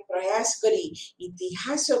करिवार प्रयास करी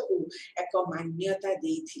इतिहास को एक मान्यता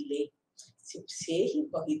देथिले से ही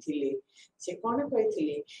कही से कौन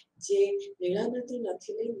कही जे नीला नदी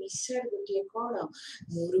नथिले मिसर गोटे कौन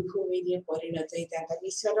मरुभूमि रे परिणत होता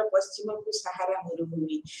मिसर पश्चिम को सहारा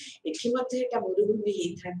मरुभूमि एठी मध्ये एटा मरुभूमि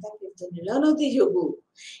हेइथांता किंतु नीला नदी जोगु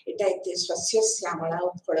एटा एते शस्य श्यामला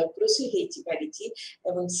और फलप्रसूर हेछि पारिछि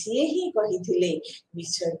एवं से ही कहिथिले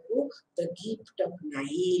मिसर को the gift of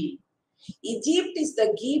Nile Egypt is the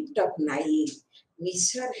gift of Nile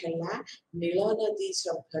मिसर है नील नदी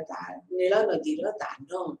सभ्यता नील नदी दान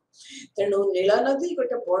तेणु नील नदी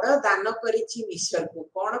गोटे बड़ दान करिछि मिसर को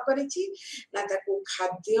कौन करिछि ना ताको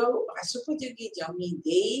खाद्य बासोपयोगी जमी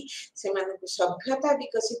देई से मानको सभ्यता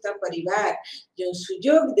विकसित करिवार जो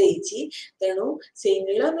सुयोग देछि तेणु से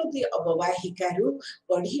नील नदी अववाहिकारु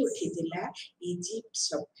बढ़ी उठिथिला इजिप्ट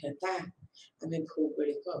सभ्यता आमे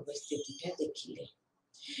भौगोलिक अवस्थितिटा देखिले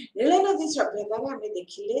नील नदी सभ्यता आम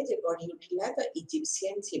देखिले जे गढ़ी उठिला the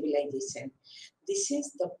Egyptian civilisation this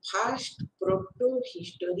is the first proto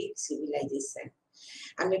historic civilisation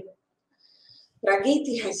आम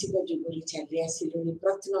प्रागैतिहासिक युग चली आसिलुनी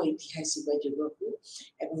प्रत्न ऐतिहासिक युग को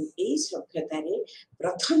एवं यही सभ्यता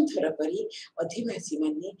प्रथम थर करी अधिवासी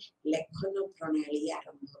माने लेखन प्रणाली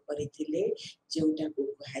आरंभ करथिले जोटा को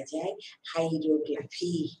कहा जाय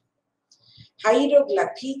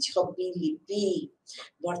हाइरोग्राफी छवि लिपि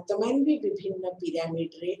वर्तमान भी विभिन्न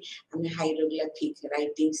पिरामिड रे हम हाइरोग्राफिक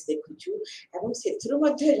राइटिंग्स देखुछु एवं सेथुर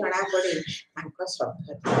मध्ये जणा पड़े तांका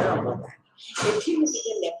सभ्यतार अवदान एठी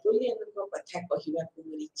मुझे नेपोलियन को कथा कहिबा को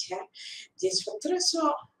मोर इच्छा जे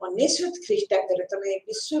 1799 ख्रीष्टाब्द तमे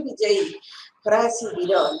विश्व विजयी फरासी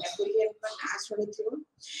वीर नेपोलियन का नाम सुनिथिबो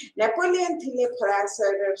नेपोलियन थिले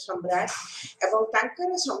फ्रांसर सम्राट एवं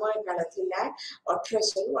तांकर समय काल थिला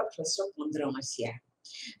 1800 रु 1815 मसिया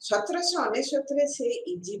 1799 से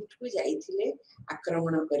इजिप्ट को जाइथिले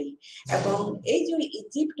आक्रमण करी एवं ए जो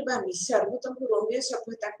इजिप्ट बा मिस्र को तुमको रोमियो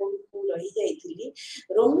सभ्यता को रही जाइथिली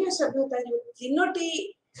रोमियो सभ्यता जो तीनोटी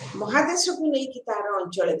महादेश को नहीं कि तार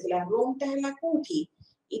अंचल थिला रोम ता हला कोठी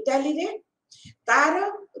इटाली रे तार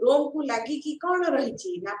रोम को लागी कि कौन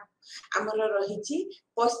रही ना आमर रही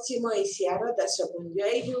पश्चिम एशिया रो दशपुंज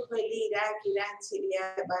ए जो कहली Iraq Iran Syria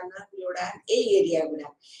Lebanon Jordan ए एरिया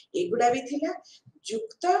गुडा भी थिला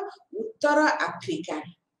युक्त उत्तर आफ्रिका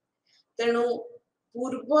तेणु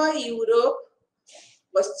पूर्व यूरोप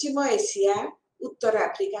पश्चिम एशिया उत्तर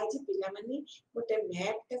आफ्रिका जी पिला माने गोटे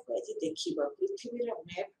मैप टा को आज देखिबो पृथ्वी रा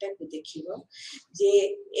मैप टा को देखिबो जे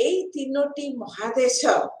एई तीनोटी महादेश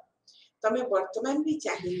तमे वर्तमान भी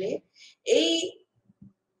चाहिए एई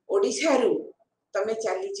ओडिशा रु तमे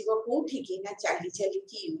चली जीवो कोठी की ना चली चली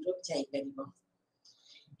की यूरोप जाई परिबो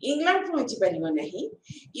इंग्लैंड पहुंची परिबो नहीं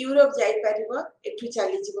यूरोप जाई परिबो एठु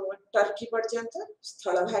चली जीवो टर्की पर्यंत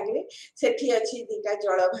स्थल भाग रे सेठी अछि दीटा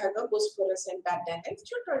जल भाग बोस्फोरस एंड डार्डानेल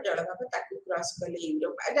छोटो जल भाग ताकू क्रॉस करले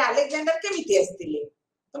यूरोप आ अलेक्जेंडर केमिति आस्तिले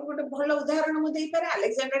तो गोटे भलो उदाहरण मु देई पारे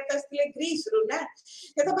अलेक्जेंडर त आस्तिले ग्रीस रु ना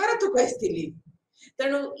ए तो भारत को आस्तिले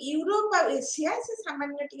तेणु यूरोप और एशिया से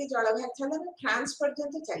सामान्य टिके जलभाग छाड़ फ्रांस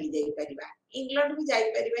पर्यंत चली जाई परिबा इंग्लैंड भी जाई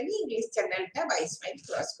परिबानी इंग्लिश चैनल टा 22 माइल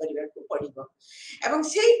क्रॉस करबा को पड़िबो एवं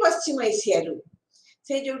सेही पश्चिम एशिया रु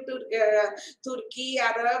से जो तुर्की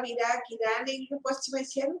अरब इराक ईरान ए पश्चिम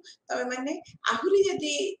एशिया रु तमे माने आहुरी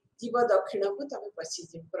यदि जीव दक्षिण को तमे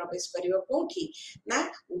पश्चिम प्रवेश करिवो कोठी ना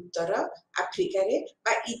उत्तर अफ्रीका रे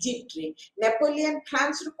बा इजिप्ट रे नेपोलियन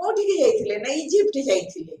फ्रांस रु कोठी के जाइथिले ना इजिप्ट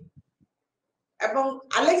जाइथिले एवं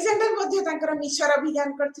अलेक्जेंडर मध्ये तांकर मिस्र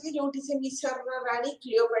अभियान करथिले जोंठी से मिस्र रानी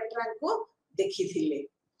क्लियोपेट्रा को देखिथिले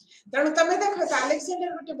तेणु तमे देखो अलेक्जेंडर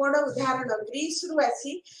गोटे बड़ उदाहरण ग्रीस रु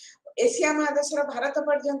आसी एशिया महादेशर भारत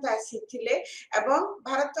पर्यंत आसीथिले एवं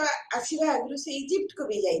भारत आसीबा आगु से इजिप्ट को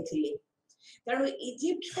भी जाइथिले तेणु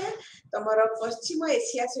इजिप्ट ता तमर पश्चिम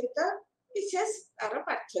एशिया सहित विशेष तार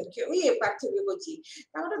पार्थक्य होची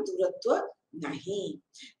तार दूरत्व नहीं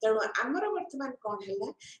तेणु आमर वर्तमान कौन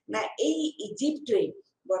है ना इजिप्ट रे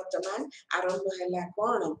वर्तमान आरंभ है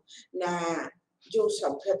कौन ना जो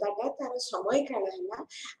सभ्यता तार समय काल है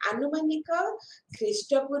आनुमानिक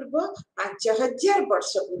ख्रीष्टपूर्व 5000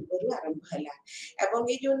 वर्ष पूर्व आरंभ है एवं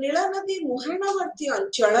ये जो नील नदी मुहाणवर्ती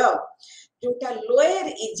अंचल जोटा लोअर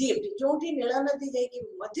इजिप्ट जोटी नील नदी जाई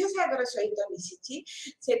मध्य सागर सहित मिसिची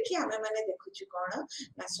सेठी आमे माने देखुछु कोन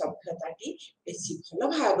ना सभ्यताटी बेसी भलो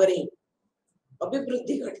भाबरे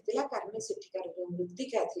अभिवृद्धि घटिला कारण सेठिकार जो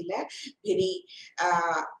मृत्तिका थिला भेरी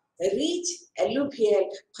रिच एलुवियल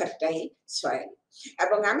फर्टाइल सॉइल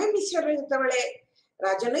एवं आमे मिश्र रे जतबेले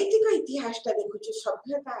राजनैतिक इतिहास ता देखुछु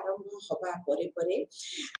सभ्यता आरंभ हवा परे परे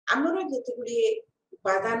आमर जते गुडी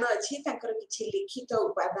उपादान अछि ताकर किछि लिखित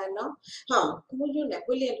उपादान हां मु जो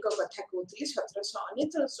नेपोलियन को कथा कहउतली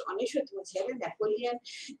 1799 मसिया रे नेपोलियन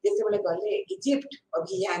जते बेले गले इजिप्ट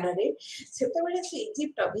अभियान रे सेते बेले से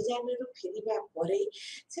इजिप्ट अभियान रो फेरिबा परे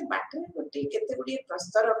से बाटरे गोटे केते गुडी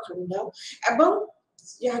प्रस्तर खंड एवं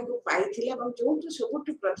याकू पाइथिला एवं जोटू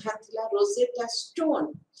सबटू प्रधान थिला रोजेटा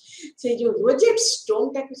स्टोन से जो रोजेट स्टोन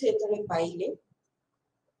ताकू से तले पाइले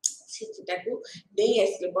नहीं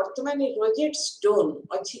आसले वर्तमान रोजेट स्टोन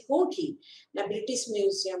अच्छी कोठी ना ब्रिटिश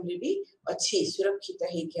म्यूजियम रे भी अच्छी सुरक्षित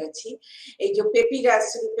हेके अच्छी ए जो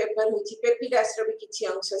पेपिरास पेपर होची पेपिरास रो भी किछि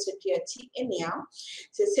अंश सेठी अच्छी एनिया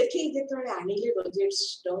से सेठी जेतले आनिले रोजेट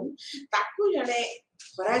स्टोन ताकू जने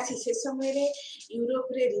फरासी से समय रे यूरोप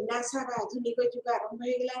रे रिनासा आधुनिक युग आरंभ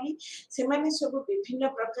हो गलानी से माने सब विभिन्न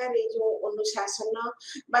प्रकार ए जो अनुशासन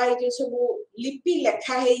बा ए जो सब लिपि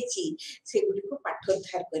लेखा हेची से गुडी को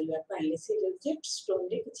पाठोद्धार करबा पाले से रोजेट स्टोन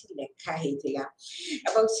रे किछि लेखा हेतिला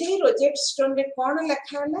एवं से रोजेट स्टोन रे कोन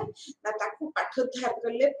लेखा होला ना ताकू पाठोद्धार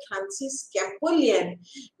करले फ्रांसिस कैम्पोलियन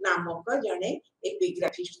नामक जने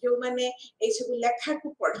एपिग्राफिस्ट जो माने ए सब लेखा को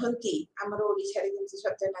पढंती हमर ओडिसा रे जंती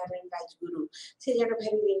सत्यनारायण राजगुरु से जने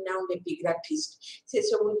very renowned epigraphist से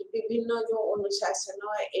सब विभिन्न जो अनुशासन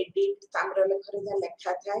एडिट ताम्र लेखर जा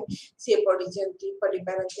लेखा थाए से पढि जंती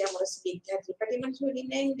परिवार जे हमर विद्या त्रिपाठी मन सो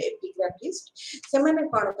renowned epigraphist से माने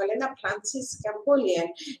कोन कले ना फ्रांसिस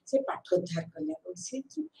कैम्पोलियन से पाठोद्धार कले से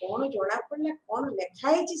कोन जोना पडला कोन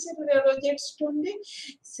लेखा है से रोजेट स्टोन रे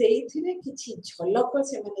सेइथिरे किछि झलक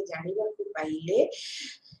से माने जानिबा को पाइले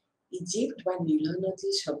इजिप्ट बा नील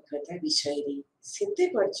नदी सभ्यता विषय रे सेते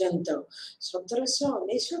पर्यंत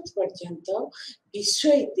 1799 पर्यंत विश्व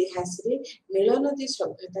इतिहास रे नील नदी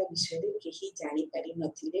सभ्यता विषय रे केही जानि पारि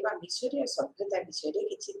नथिले बा मिशरीय सभ्यता विषय रे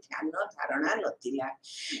किछि ध्यान धारणा नथिला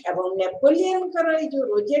एवं नेपोलियन कर जो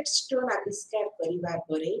रोजेट स्टोन आविष्कार करिबा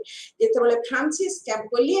परे जेतेबेले फ्रांसिस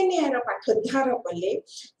कैम्पोलियन यार पाठोद्धार कले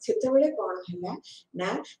सेतेबेले कोन हला ना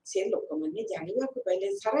से लोक माने जानिबा को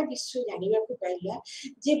पाइले सारा विश्व जानिबा को पाइला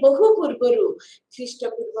जे बहु पूर्वरु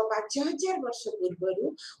ख्रीष्टपूर्व 5000 वर्ष पूर्वरु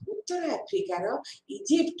उत्तर अफ्रिकार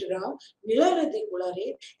इजिप्ट रो नील नदी कूल रे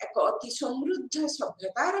एक अति समृद्ध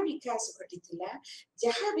सभ्यतार विकास घटिथिला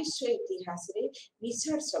जहा विश्व इतिहास रे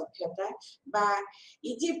मिस्र सभ्यता बा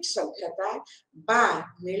इजिप्ट सभ्यता बा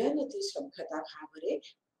नील नदी सभ्यता भावरे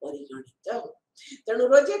परिगणित तेणु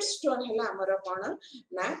रोजेट स्टोन हला हमर कोन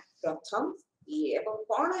ना प्रथम ये एवं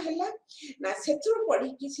कोन हला ना सेतु पढी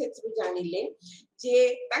कि सेतु जानिले जे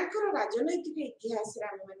तांकर राजनैतिक इतिहास रे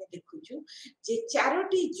हम माने देखुछु जे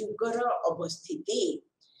चारोटी युगर अवस्थिति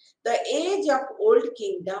the age of old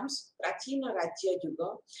kingdoms प्राचीन राज्य युग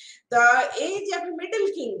the age of middle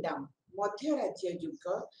kingdom मध्य राज्य युग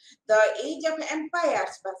the age of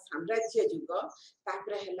empires बा साम्राज्य युग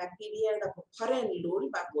तापर हला पीरियड ऑफ फॉरेन रूल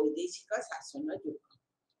बा वैदेशिक शासन युग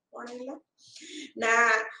कोन हला ना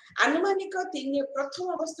अनुमानिक तीन प्रथम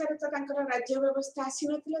अवस्था रे तो तांकर राज्य व्यवस्था आसी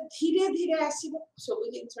नथिला धीरे धीरे आसीबो सब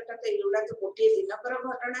जिनसटा तो एउडा तो गोटे दिन पर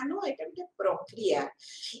घटना न एटा एक प्रक्रिया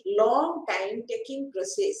लॉन्ग टाइम टेकिंग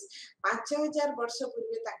प्रोसेस 5000 वर्ष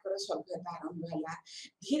पूर्व तांकर सभ्यता आरंभ हला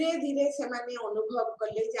धीरे धीरे से माने अनुभव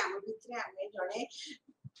करले जे हम भितरे आमे जणे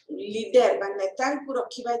लीडर बा नेता को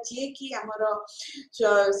रखिबा जे कि हमर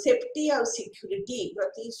सेफ्टी और सिक्योरिटी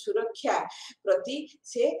प्रति सुरक्षा प्रति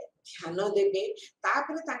से ध्यान देबे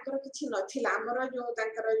तापर ताकर किछि नथिला हमर जो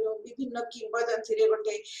ताकर जो विभिन्न किंवदंती रे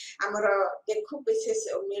गोटे हमर देखु विशेष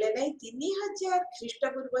मिले नै 3000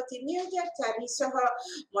 ख्रीष्टपूर्व 3400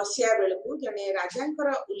 मसिया बेलकु जने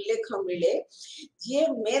राजांकर उल्लेख मिले जे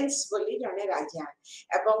मेंस बोली जने राजा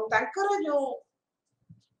एवं ताकर जो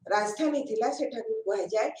राजधानी थिला सेठा को कह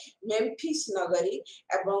जाय मेम्फिस नगरी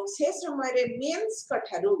एवं से समय रे मेनिस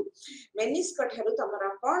कठारु तमरा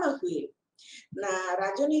कोन हुए ना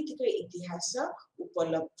राजनीतिक इतिहास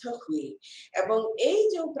उपलब्ध हुए एवं ए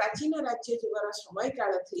जो प्राचीन राज्य जुगर समय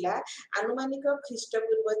काल थिला अनुमानिक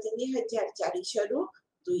ख्रीष्टपूर्व 3400 रु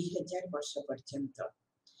 2000 वर्ष पर्यंत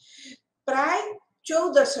प्राय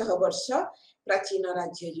 1400 वर्ष प्राचीन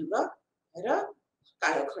राज्य जुग र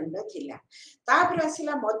कालखंड थिला तापर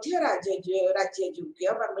आसिला मध्य राज्य युग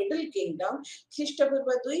बा मिडिल किंगडम ख्रीष्टपूर्व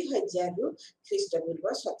 2000 रु ख्रीष्टपूर्व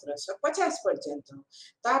 1750 पर्यंत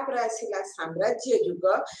तापर आसिला साम्राज्य युग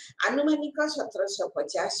आनुमानिक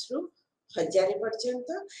 1750 रु 1000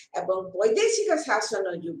 पर्यंत एवं वैदेशिक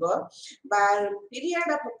शासन युग बा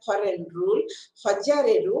पीरियड ऑफ फॉरेन रूल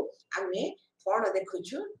 1000 रु आमे कौन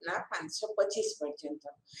देखुछु ना 525 पर्यंत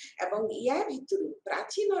एवं या भितर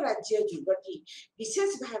प्राचीन राज्य युगटी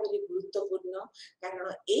विशेष भाव में गुरुत्वपूर्ण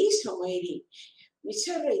कारण यही समय रे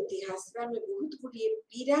मिस्र इतिहास में बहुत गुड़िए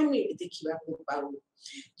पिरामिड देखा पाऊ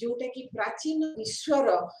जोटा कि प्राचीन विश्वर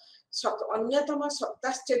अन्यतम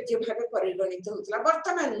सप्ताश्चर्य भाव परिगणित होता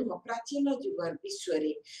वर्तमान नुह प्राचीन युग विश्व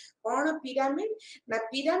कौन पिरामिड ना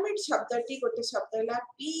पिरामिड शब्दटी गोटे शब्द है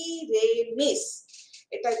पीरेमिस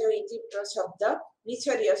एटा जो इजिप्ट शब्द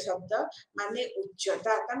मिसरीय शब्द माने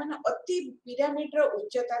उच्चता माने अति पिरामिड रो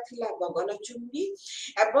उच्चता थिला गगनचुंबी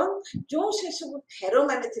एवं जो से सब फेरो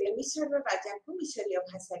माने थिले मिस्र राजा को मिसरीय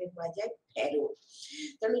भाषा रे कहा जाय फेरो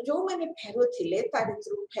तनु जो माने फेरो थिले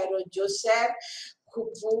तारित्रु फेरो जोसेफ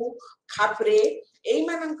खुफू खापरे एई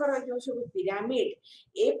मानकर जो सब पिरामिड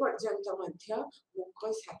ए पर्यंत मध्य मुख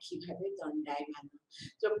साक्षी भावे दंडायमान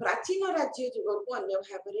जो प्राचीन राज्य युग को अन्य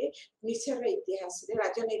भाव में मिस्र इतिहास रे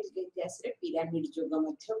राजनैतिक इतिहास रे पिरामिड युग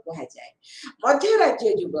मध्य कहा जाए मध्य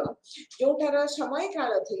राज्य युग जोटार समय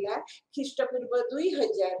काल थिला ख्रीष्टपूर्व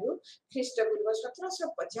 2000 रु ख्रीष्टपूर्व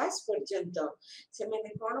 1750 पर्यंत से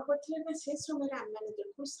माने कोन करथिले ना से समय रे हम माने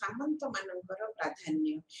देखु सामंत मानकर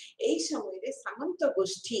प्राधान्य एई समय रे सामंत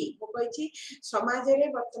गोष्ठी मो कहिछि समाज रे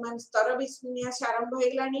वर्तमान स्तर विन्यास आरंभ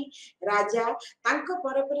हेलानी राजा तांको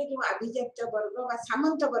परपरे जो अभिजात वर्ग वा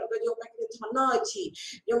सामंत वर्ग जो पाखे धन अछि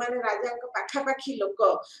जो माने राजा को पाखा पाखी लोक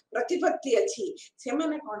प्रतिपत्ति अछि से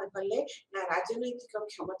माने कोन कले ना राजनैतिक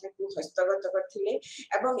क्षमता को हस्तगत करथिले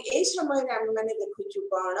एवं ए समय रे हम माने देखुछु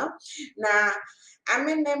कोन ना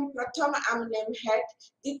आमे नेम प्रथम आम नेम हेड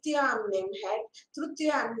द्वितीय आम नेम हेड तृतीय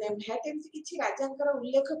आम नेम हेड एमति किछि राजांकर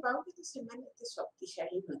उल्लेख पाउ कि से माने एते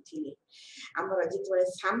शक्तिशाली नथिले हमर जितबे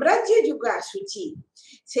साम्राज्य युग आसुची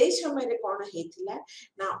सेही समय रे कोन हेतिला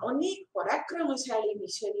ना अनेक पराक्रमशाली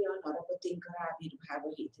मिशरीय नरपतिंकर आविर्भाव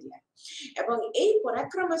हेतिला एवं एई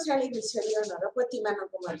पराक्रमशाली मिशरीय नरपति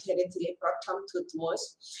मानक मध्य रे थिले प्रथम थुतमोस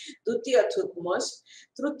द्वितीय थुतमोस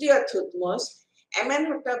तृतीय थुतमोस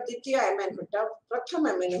एमेनहोटप द्वितीय एमेनहोटप प्रथम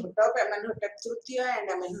एमेनहोटप एमेनहोटप तृतीय एंड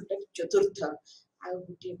एमेनहोटप चतुर्थ आ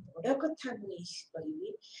गुटे बड़ कथा मुई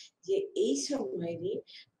कहिबी जे एई समय रे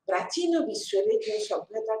प्राचीन विश्व रे जो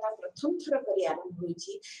सभ्यता प्रथम थर करी आरंभ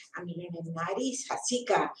होईची आमे जने नारी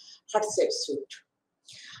शासिका हटसेपसुट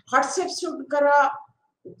कर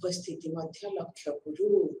उपस्थिति मध्य लक्ष्य करू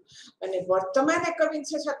माने वर्तमान एकविंश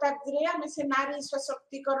शताब्दी रे आमे से नारी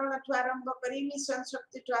सशक्तिकरण ठु आरंभ करी मिशन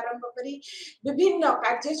शक्ति ठु आरंभ करी विभिन्न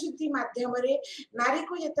कार्यसूची माध्यम रे नारी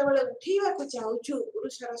को जते बेले उठीवा को चाहूछु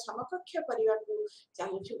पुरुषर समकक्ष करिवा को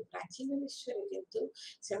चाहूछु प्राचीन विश्व रे किंतु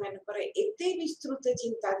से मानकर एते विस्तृत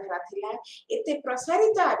चिंताधारा थिला एते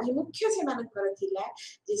प्रसारित अभिमुख्य से मानकर थिला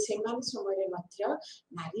जे सेमान समय रे मध्य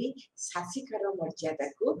नारी शासिकार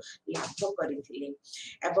मर्यादा को लाभ करिथिले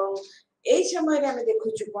एवं एई समय रे हम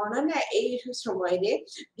देखुछु कोन ना एई समय रे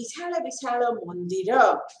विशाल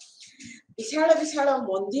विशाल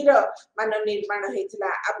मंदिर मान निर्माण हेतिला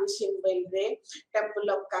अबू सिम्बल रे temple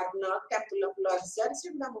of Carnac temple of Laksar से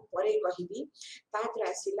हम परे कहिबी तापर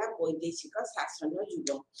आसिला वैदेशिक शासन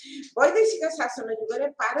युग रे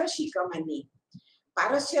पारसिक माने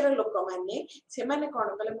पारस्यर लोक माने से माने कोन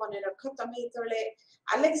कले मने रख तमे तळे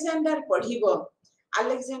अलेक्जेंडर पढिबो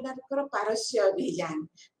अलेक्जेंडर कर पारस्य अभियान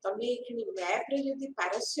तमे एखनी मैप रे यदि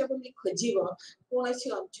पारस्य बोली खोजिबो कोनसी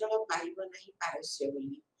अंचल पाइबो नाही पारस्य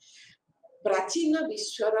बोली प्राचीन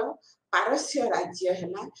विश्वर पारस्य राज्य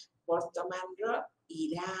हैला वर्तमान रो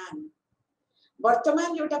ईरान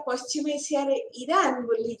वर्तमान जोटा पश्चिम एशिया रे ईरान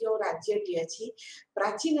बोली जो राज्य टी अछि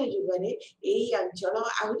प्राचीन युग रे एई अंचल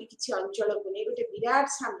आहुरी किछि अंचल को नै गोटे विराट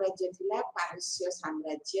साम्राज्य थिला पारस्य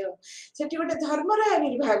साम्राज्य सेठी गोटे धर्म रो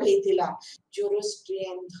आविर्भाव हेतिला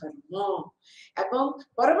जोरोस्ट्रियन धर्म एवं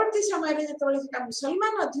परवर्ती समय रे जतबे सेटा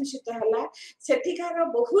मुसलमान अध्युषित हला सेठिकार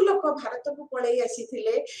बहु लोक भारत को पळै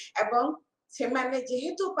आसीथिले एवं से माने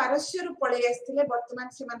जेहेतु पारस्य रु पळे आस्थिले वर्तमान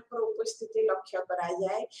से मानकर उपस्थिति लक्ष्य करा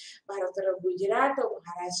जाय भारत रो गुजरात और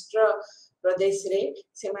महाराष्ट्र प्रदेश रे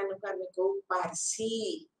से मानक हम को पारसी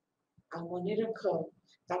आ मने रख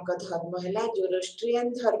ताको धर्म हैला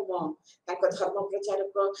जोरोस्ट्रियन धर्म ताको धर्म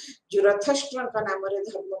प्रचारक जुरथष्ट्र का नाम रे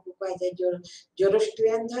धर्म को कह जाय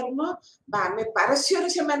जोरोस्ट्रियन धर्म बा में पारस्य रु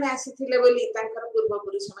से माने आसीथिले बोली तांकर पूर्व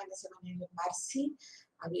पुरुष माने पारसी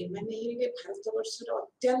आगे माने हेले भारत वर्ष रो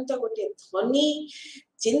अत्यंत गोटे धनी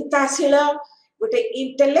चिंताशील गोटे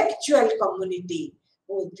इंटेलेक्चुअल कम्युनिटी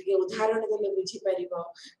के उदाहरण देले बुझी परिबो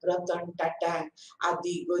रतन टाटा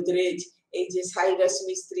आदि गोदरेज ए जे साइरस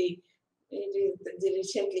मिस्त्री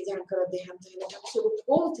रिसेंटली जहाँकर देहांत है सब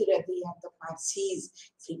कोथिरे दिया तो पार्सीज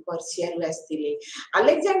से पर्सिया रु आस्तिले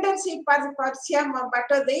अलेक्जेंडर से पर्सिया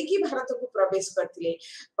बाट दे कि भारत को प्रवेश करथिले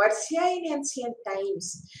पर्सिया इन एंशिएंट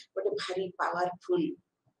टाइम्स गोटे भारी पावरफुल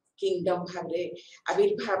किंगडम भाबरे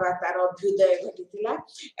आविर्भाव तार अभ्युदय घटिथिला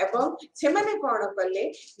एवं सेमाने कोन कले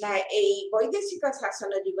ना एई वैदेशिक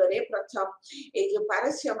शासन जुगरे प्रथम ए जो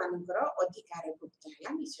पारस्य मानकर अधिकार गुप्त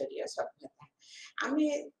हला मिशरीय सभ्यता आमे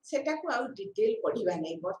सेटा को आउ डिटेल पढिबा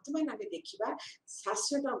नै वर्तमान आमे देखिबा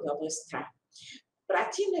शासन व्यवस्था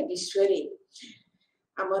प्राचीन विश्व रे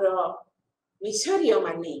हमर मिशरीय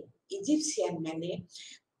माने इजिप्शियन माने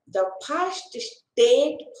the first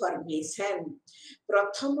state formation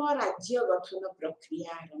प्रथम राज्य गठन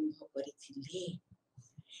प्रक्रिया आरंभ करिथिले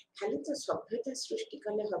खाली तो सभ्यता सृष्टि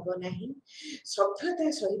कले हबो नाही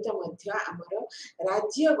सभ्यता सहित मध्य हमर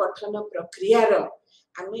राज्य गठन प्रक्रिया रो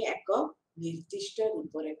आमे एक निर्दिष्ट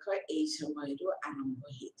रूपरेख एई समय रो आरंभ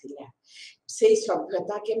हेतिला से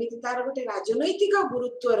सभ्यता केमिति तार गोटे राजनैतिक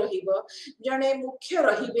गुरुत्व रहिबो जने मुख्य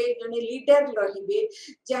रहिबे जने लीडर रहिबे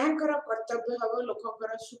जहाँकर कर्तव्य हबो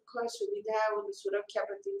लोककर सुख सुविधा और सुरक्षा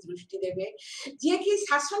प्रति दृष्टि देबे जे कि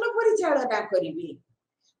शासन परिचालना करिबे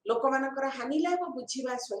लोक मानकर हानि लाभ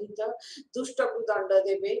बुझिबा सहित दुष्ट को दंड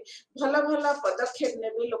देबे भल भल पदक्षेप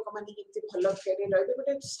नेबे लोक माने जेति भल फेरे रहबे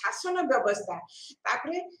गोटे शासन व्यवस्था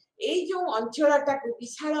तापरे एई जो अंचलटा को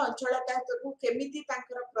विशाल अंचलटा को केमिति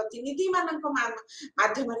तांकर प्रतिनिधि मानक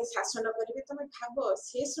माध्यम रे शासन करिवे तमे भाबो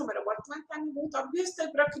से समय वर्तमान तामे बहुत अभ्यस्त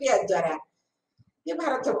प्रक्रिया द्वारा ये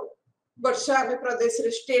भारत वर्ष आमे प्रदेश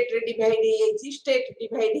रे स्टेट रे डिवाइड हे स्टेट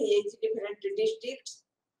डिवाइड हे different district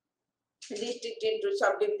into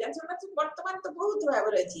sub division वर्तमान तो बहुत भाव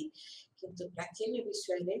अछि किंतु प्राचीन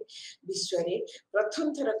विश्व रे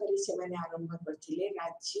प्रथम थर करी से माने आरंभ करथिले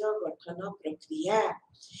राज्य गठन प्रक्रिया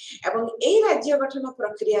एवं एई राज्य गठन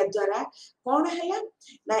प्रक्रिया द्वारा कोन हैला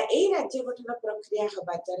ना एई राज्य गठन प्रक्रिया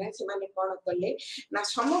हबा द्वारा से माने कोन करले ना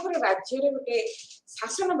समग्र राज्य रे गोटे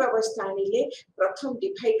शासन व्यवस्था आनिले प्रथम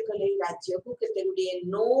डिवाइड करले राज्य को केते गुडी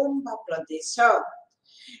नोम बा प्रदेश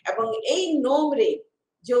एवं एई नोम रे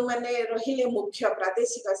जो माने रहिले मुख्य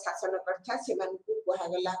प्रादेशिक शासनकर्ता से मानकु कहा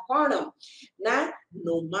गला कोन ना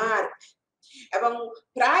नोमार्क एवं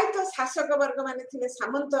प्राय तो शासक वर्ग माने थिले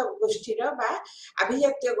सामंत गोष्ठीर बा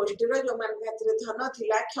अभिजात्य गोष्ठीर जो मान खातिर धन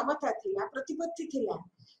थिला क्षमता थिला प्रतिपत्ति थिला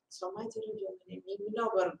समाज रो जो माने निम्न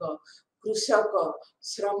वर्ग कृषक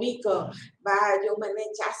श्रमिक बा जो माने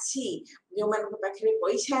चासी जो मान पाखरे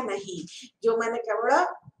पैसा नहीं जो माने केवल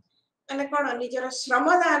माने कोन निजर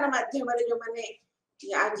श्रमदान माध्यम रे जो माने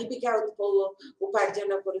आजीविका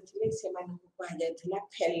उपार्जन करथिले से मानकु कहा जायथिला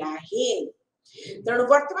फेलाहीन तेणु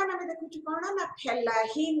वर्तमान आमे देखुछु कोन ना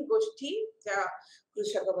फेलाहीन गोष्ठी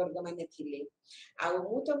कृषक वर्ग माने थिले आ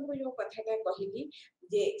मु तुमको जो कथाटा कहिली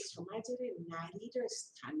जे समाज रे नारी रो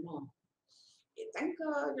स्थान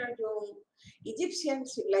जो इजिप्शियन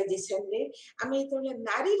सिविलाइजेशन रे आमे तो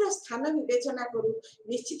नारी रो स्थान विवेचना करू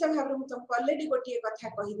निश्चित भाव मु तुमको ऑलरेडी गोटिए कथा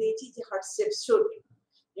कहि देछि जे हटसेप्सुट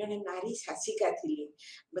जने नारी शासिका थिले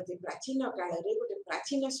मते प्राचीन काल रे गोटे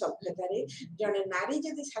प्राचीन सभ्यता रे जने नारी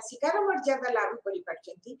जदि शासिकार मर्यादा लाभ करि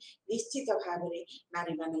पाछथि निश्चित भाव रे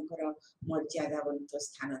नारी मानकर मर्यादावंत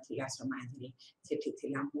स्थान थिला समाज रे सेठी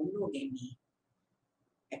थिला मोनोगेमी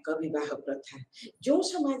एक विवाह प्रथा जो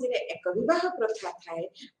समाज रे एक विवाह प्रथा थाए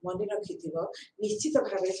मन रखिथिबो निश्चित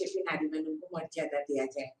भाव रे सेठी नारी मानक मर्यादा दिया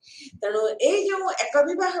जाए तणो ए जो एक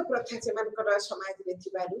विवाह प्रथा से मानकर समाज रे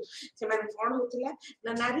थिबारु से मान कोन होतिला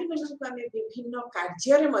ना नारी मानक आमे विभिन्न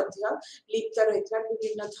कार्य रे मध्य लिप्त रहितला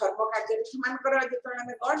विभिन्न धर्म कार्य रे मानकर जेतण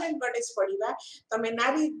आमे गॉड एंड गॉडेस पढिबा तमे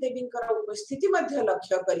नारी देवींकर उपस्थिति मध्य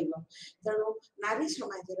लक्ष्य करिवो तणो नारी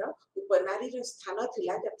समाज रो नारी रो स्थान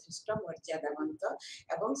थिला यथेष्ट मर्यादावंत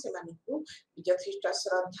एवं से मानकु यथेष्ट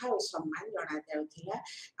श्रद्धा और सम्मान जणा जाउथिला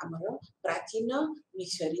हमर प्राचीन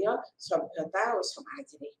मिशरीय सभ्यता और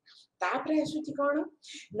समाज रे तापरे आसुची कोन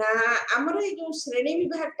ना हमर ए जो श्रेणी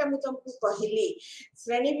विभाग ता मु तुमको कहिली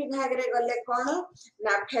श्रेणी विभाग रे गले कोन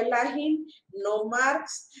ना फेलाहीन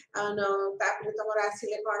नोमार्क्स तापरे तमर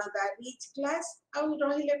आसीले कोन दा रिच क्लास आ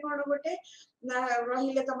रहिले कोन गोटे ना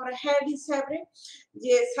रहिले तमर हेड हिसाब रे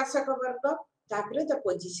जे शासक वर्ग तापरे द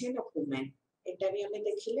पोजीशन ऑफ वुमेन एटा भी हमें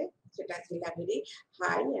देखिले सेटा थिला भेरी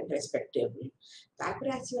हाई एंड रेस्पेक्टेबल तापर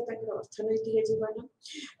आसीबा ताकर अर्थनैतिक जीवन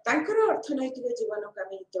ताकर अर्थनैतिक जीवन का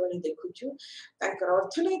हम इतबेले देखुछु ताकर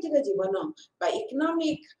अर्थनैतिक जीवन बा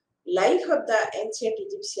economic life of the ancient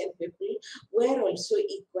Egyptian people were also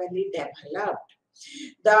equally developed.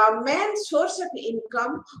 The main source of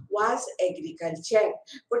income was agriculture.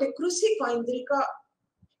 गोटे कृषि केंद्रिक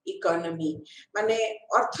इकोनॉमी माने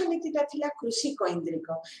अर्थनीति थिला कृषि केन्द्रिक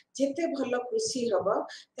जेते भल कृषि हबो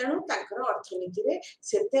तेणु तांकर अर्थनीति रे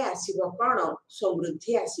सेते आसीबो कोन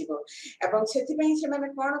समृद्धि आसीबो एवं सेति पई से माने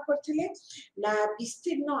कोन करथिले ना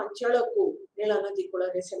विस्तीर्ण अंचल को नील नदी कूल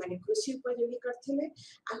रे से माने कृषि उपयोगी करथिले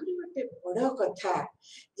आहुरी गोटे बड़ कथा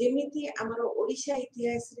जेमिति हमर ओडिशा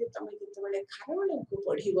इतिहास रे तमे जतबेले खारबळ को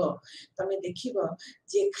पढिबो तमे देखिबो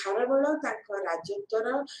जे खारबळ तांको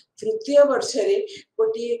राजत्वर तृतीय वर्ष रे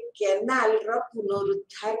गोटे केनाल रो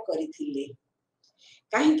पुनरुद्धार करिथिले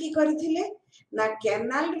काहेकि करिथिले ना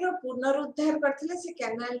केनाल रो पुनरुद्धार करथिले से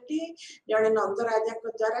केनाल टी जणे नंद राजा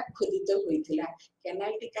को द्वारा खोदित होइथिला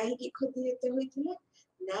केनाल टी काहेकि खोदित होइथिला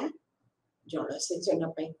ना जलसेचन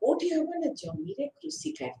पई कोठी हबो ना जमी रे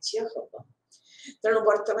कृषि कार्य हबो तेणु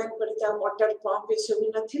वर्तमान परिता मोटर पंप सब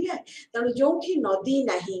नथिला तेणु जोठी नदी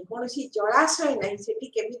नाही कोनसी जलाशय नाही सेठी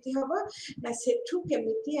केमिति हबो ना सेठु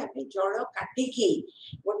केमिति आमे जल काटिकी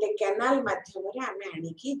गोटे केनाल माध्यम रे आमे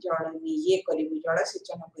आनी की जल ये करिवु जल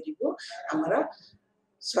सेचन करिवु हमर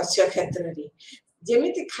शस्य क्षेत्र रे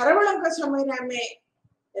जेमिति खारबळक समय रे आमे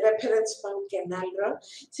रेफरेंस पॉइंट केनाल रो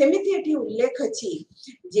सेमिति एठी उल्लेख अछि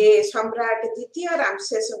जे सम्राट द्वितीय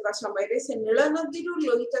रामसेस का समय रे से नील नदी रु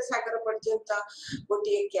लोहित सागर पर्यंत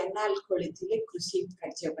गोटे केनाल खोलिथिले कृषि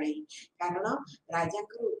कार्य पई कारण राजा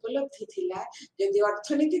को उपलब्धि थिला यदि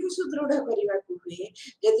अर्थनीति को सुदृढ़ करिवा को हुए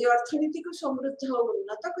यदि अर्थनीति को समृद्ध और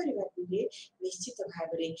उन्नत करिवा को हुए निश्चित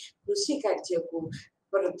भाव रे कृषि कार्य को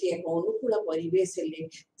प्रत्येक अनुकूल परिवेश ले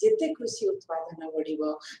जेते कृषि उत्पादन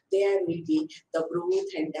बढ़िबो there will be the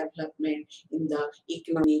growth and development in the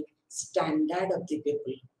economic standard of the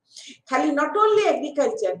people खाली not only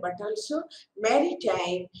agriculture but also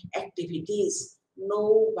maritime activities नौ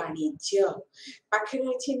वाणिज्य पाखरे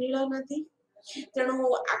अछि नील नदी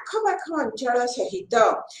तेणु आखपाख अंचल सहित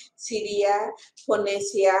सीरिया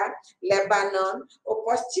फोनेसिया लेबानन और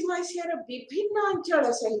पश्चिम एशियार विभिन्न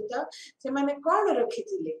अंचल सहित से माने कौन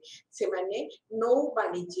रखिथिले से माने नौ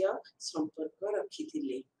वाणिज्य संपर्क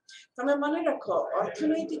रखिथिले तमे मन रख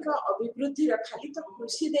अर्थनैतिक अभिवृद्धि खाली तो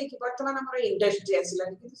कृषि देखि वर्तमान हमर इंडस्ट्री आसिला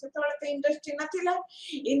किंतु सेतबेले तो इंडस्ट्री नथिला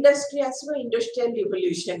इंडस्ट्री आसीबो इंडस्ट्रियल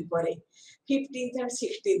रिवोल्यूशन परे 15th and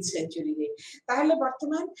 16th सेंचुरी रे ताहले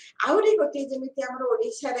वर्तमान आउरी गोटे जेमिति हमर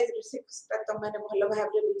ओडिसा रे तमे भल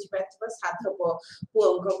भाव रे बुझि पाथबो साधव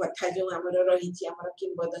पुओंक कथा जो हमर रहिछि हमर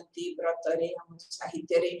किंवदंती व्रत रे हम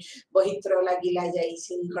साहित्य रे बहित्र लागिला जाई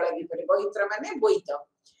सिंहळ विपरे बहित्र माने बोईत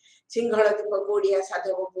सिंहळ दीप गोडिया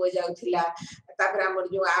साधव पो जाउथिला तापर हमर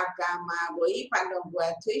जो आका मा बोई पान बुआ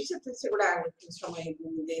थई से गुडा समय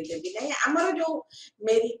दे देबी नै हमर जो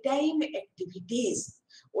मेरीटाइम एक्टिविटीज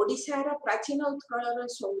ओडिसा रा प्राचीन उत्कल रा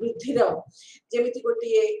समृद्धि रा जेमिति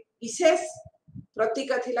गोटे विशेष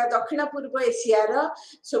प्रतीक थिला दक्षिण पूर्व एशिया रा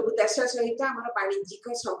सब देश सहित हमर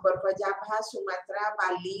वाणिज्यिक संपर्क जाभा सुमात्रा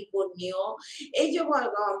बाली बोर्नियो ए जो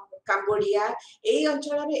काम्बोडिया ए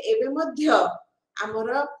अंचल रे एबे मध्य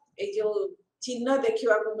हमर ए जो चिन्ह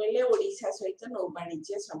देखा मिले ओडिशा सहित नौ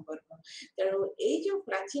वाणिज्य संपर्क तेणु ए जो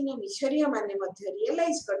प्राचीन मिशरीय माने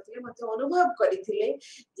रियलाइज करते अनुभव करते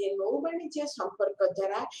जे नौ वाणिज्य संपर्क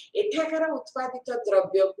द्वारा एठाकार उत्पादित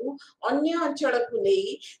द्रव्य को अन्य अंचल को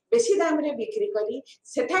नहीं बेसी दाम रे बिक्री करी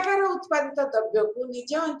सेठाकार उत्पादित द्रव्य को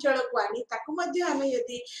निज अंचल को आनी ताकु मध्य आमे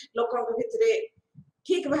यदि लोकन भितरे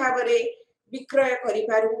ठीक भाव रे विक्रय करि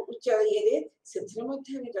पारु उच्च ये सेथरे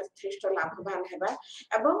मध्य यथेष्ट लाभवान हेबा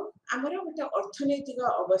एवं हमर गोटे अर्थनैतिक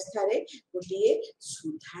अवस्था रे गोटे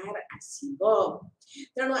सुधार आसीबो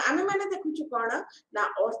तेणु आमे माने देखुछु कोन ना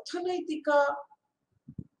अर्थनैतिक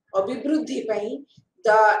अभिवृद्धि पई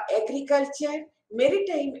the agriculture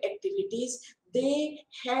maritime activities they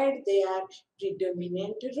had their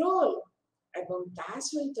predominant role एवं ता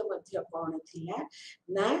सहित मध्य कोन थिला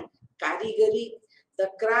ना कारीगरी the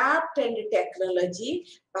craft and technology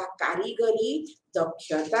बा कारीगरी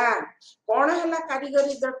दक्षता कोन हला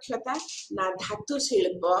कारीगरी दक्षता ना धातु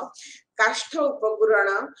शिल्प काष्ठ उपकरण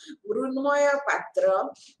मृण्मय पात्र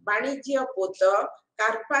वाणिज्य पोत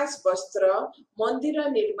कार्पास वस्त्र मंदिर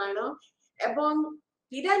निर्माण एवं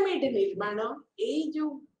पिरामिड निर्माण ए जो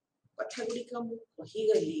कथा गुडी का मु कहि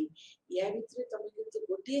गली या भितरे तमे किंतु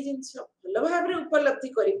गोटे जिंस भल भाव रे उपलब्धि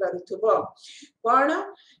करि पारुथबो कोन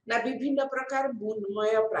ना विभिन्न प्रकार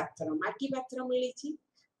मृण्मय पात्र माटी पात्र मिलिछि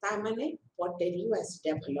ता माने पटेरी वाज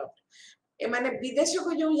डेवलप्ड ए माने विदेश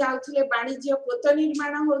को जो जाउथले वाणिज्य पोत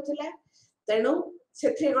निर्माण होतला तेनु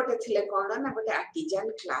सेथे गोटे थिले कोन ना गोटे आर्टिजन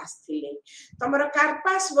क्लास थिले तमरो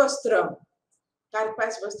कार्पास वस्त्र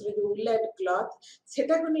जो उलेन क्लॉथ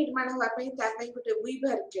सेटा को निर्माण हुआ पई ता पई गोटे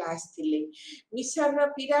वीवर क्लास थिले मिस्र रा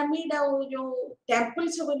पिरामिड आ जो टेंपल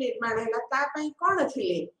सब निर्माण हला ता पई कोन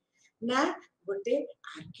थिले ना गोटे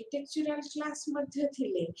आर्किटेक्चरल क्लास मध्य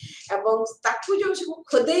थिले एवं ताकू जो सब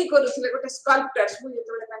खोदेई करूथिले गोटे स्कल्पटर्स मु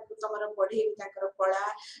जेतबेले ताकू तमरा पढी ताकर कला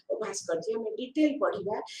ओ भास्कर्य हम डिटेल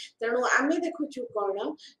पढिबा तेणु आमे देखुछु कोन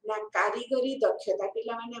ना कारीगरी दक्षता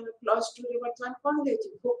पिला माने हम +2 रे वर्तमान कोन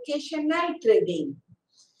देछि वोकेशनल ट्रेनिंग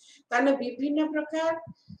ताने विभिन्न प्रकार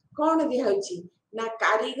कोन दिया होछि ना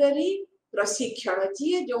कारीगरी प्रशिक्षण जी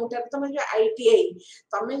जोटा तुम जो आईटीआई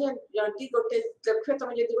तमे जंती गोटे देख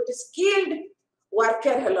तुम जदी गोटे स्किल्ड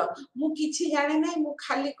वर्कर हलो मु किछि जाने नै मु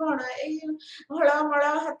खाली कोन ए हळ मळ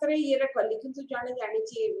हातरे ये रे कली किंतु जाने जानि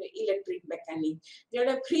छी इलेक्ट्रिक मैकेनिक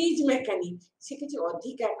जने फ्रिज मैकेनिक से किछि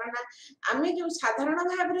अधिक कारण आमे जो साधारण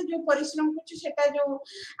भाव रे जो परिश्रम करछु सेटा जो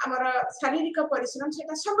हमर शारीरिक परिश्रम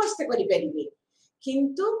सेटा समस्त करि परिबे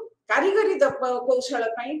किंतु कारीगरी कौशल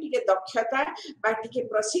टिके दक्षता बा टिके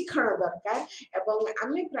प्रशिक्षण दरकार एवं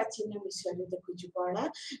आमे प्राचीन विषय देखुछु कोन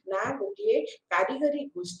ना गोटे कारीगरी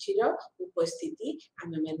गोष्ठीर उपस्थिति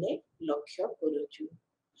आमे माने लक्ष्य करूछु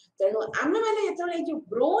तेणु आमे माने एतले जो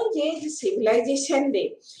ब्रोंज एज सिविलाइजेशन रे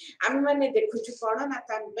आमे माने देखुछु कोन ना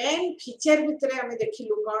ता मेन फीचर भितरे आमे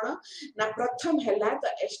देखिलु कोन ना प्रथम हैला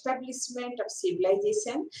the establishment of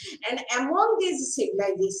civilisation and among this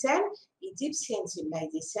civilisation Egyptian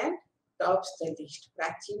civilisation tops the list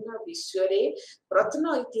प्राचीन विश्व रे प्रथम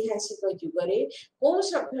ऐतिहासिक युग रे को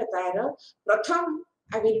सभ्यतार प्रथम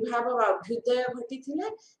आविर्भाव वा अभ्युदय घटिथिला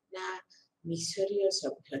ना मिस्रीय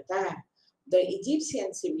सभ्यता the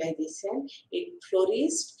Egyptian civilization it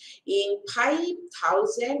flourished in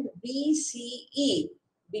 5000 BCE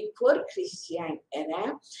before Christian era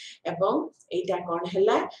एवं एटा कोन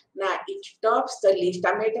हैला ना इट टॉप्स द लिस्ट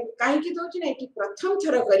हम एटा काहे कि दोछि ना एटी प्रथम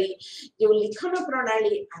थर करी जो लिखन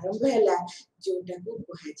प्रणाली आरंभ हैला जोटा को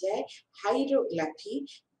कहा जाय हाइरोग्लिफी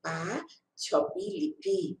बा छवि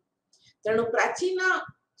लिपि तेणु प्राचीन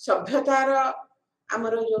सभ्यतार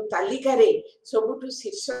आमर जो तालिका रे सबुटु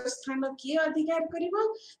शीर्ष स्थान किए अधिकार करिवो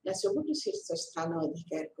ना सबुटु शीर्ष स्थान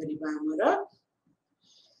अधिकार करिवो आमर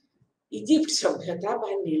इजिप्ट सभ्यता बा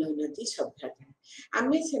नील नदी सभ्यता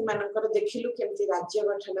आमे से मानकर देखिलु केमति राज्य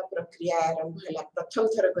गठन प्रक्रिया आरंभ हला प्रथम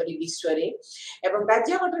थर करी विश्व रे एवं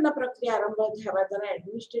राज्य गठन प्रक्रिया आरंभ हेबा द्वारा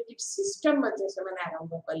एडमिनिस्ट्रेटिव सिस्टम मध्ये से माने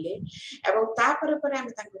आरंभ कले एवं ता पर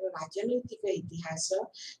आमे तांकर राजनैतिक इतिहास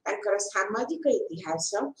तांकर सामाजिक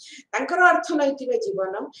इतिहास तांकर अर्थनैतिक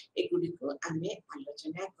जीवन एगुडी को आमे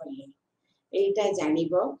आलोचना कले एटा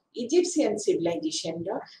जानिबो इजिप्शियन सिविलाइजेशन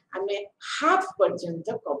रो आमे हाफ पर्यंत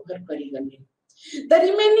कवर करि गले the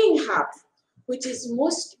remaining half which is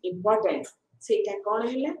most important सेटा कोन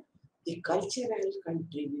हैला the cultural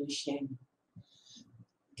contribution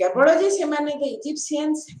केवल जे से माने the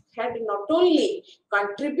Egyptians had not only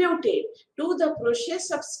contributed to the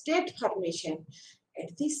process of state formation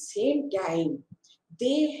at the same time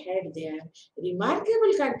they had their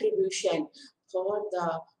remarkable contribution for the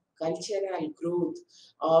cultural growth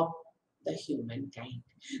of the humankind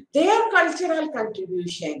their cultural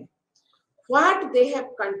contribution what they have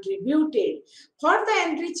contributed for the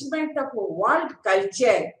enrichment of world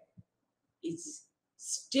culture is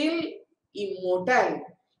still immortal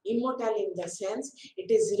in the sense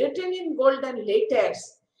it is written in golden letters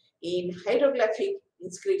in hieroglyphic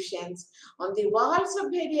inscriptions on the walls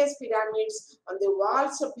of various pyramids on the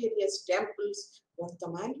walls of various temples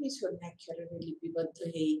वर्तमान भी स्वर्णाक्षर रे लिपिबद्ध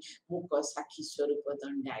हे मुक साक्षी स्वरूप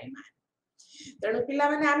दंडायमान तेणु पिला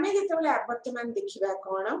माने आमे जेतबेले वर्तमान देखिबा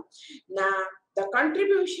कोन ना the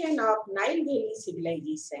contribution of Nile valley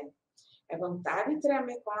civilisation एवं ता भितर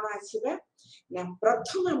आमे कोन आसीबा ना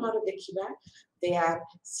प्रथम हमर देखिबा they are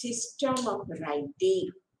system of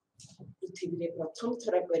writing पृथ्वी रे प्रथम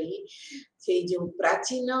थर करी से जो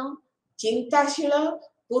प्राचीन चिंताशील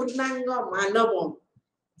पूर्णांग मानव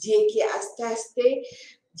जे कि आस्ते आस्ते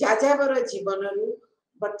जाजावर जीवन रु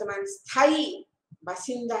वर्तमान स्थायी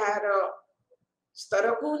बासिंदार स्तर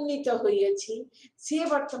को उन्नीत होई अछि से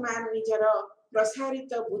वर्तमान निजर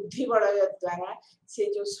प्रसारित बुद्धि बलय द्वारा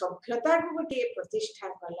से जो सभ्यता को गोटे प्रतिष्ठा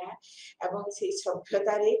कला एवं से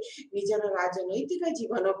सभ्यता रे निजर राजनैतिक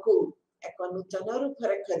जीवन को एक नूतन रूप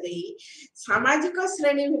रेख दे सामाजिक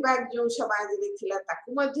श्रेणी विभाग जो समाज रे थिला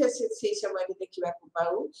ताकू मध्ये से समय रे देखिबा को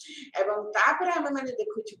पाऊ एवं तापर हम माने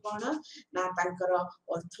देखुछु कोन ना तांकर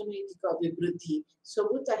अर्थनैतिक अभिवृद्धि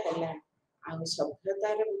सबुत हैला आ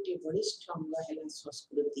सभ्यता रे गोटे वरिष्ठ अंग हैला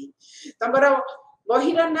संस्कृति तमर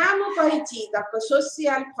बहिर नाम कहिछि the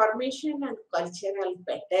social formation and cultural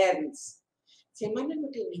patterns से माने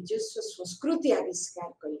गोटे निजस्व संस्कृति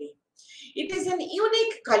आविष्कार करले it is an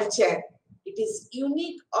unique culture it is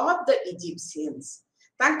unique of the Egyptians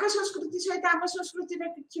तांको संस्कृति सहित आम संस्कृति रे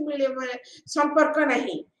किछि मिले संपर्क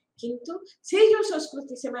नहीं किंतु से जो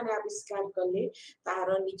संस्कृति से माने आविष्कार कले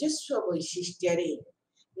तार निजस्व वैशिष्ट्य रे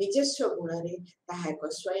निजस्व गुण रे ताहा एक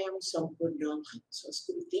स्वयं संपूर्ण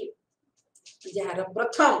संस्कृति जार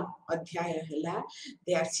प्रथम अध्याय हला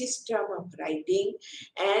their system of writing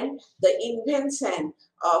and the invention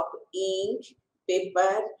of ink,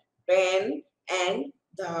 paper, pen and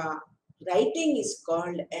the writing is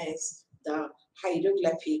called as the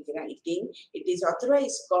hieroglyphic writing. It is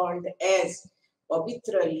otherwise called as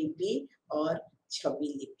पवित्र लिपि और छवि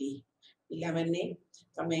लिपि पिला माने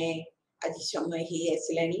तमे आज समय ही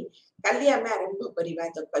आसलानी काली आम आरंभ करवा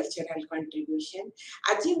द कल्चरल कंट्रीब्यूशन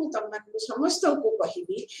आज मु तुम समस्त को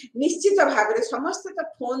कहबी निश्चित भाव रे समस्त तो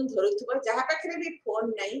फोन धरुथबो जहा पाखरे भी फोन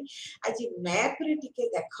नहीं आज मैप रे टिके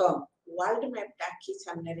देख वर्ल्ड मैप टाकी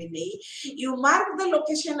सामने रे नहीं you mark the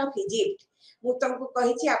location of Egypt मु तुमको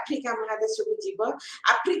कहिछि अफ्रीका महादेश को जीव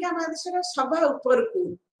अफ्रीका महादेश रो सभा ऊपर को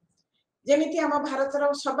जेमिति आम भारत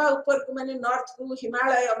रो सभा ऊपर को माने नॉर्थ को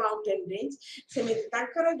हिमालय माउंटेन रेंज सेमिति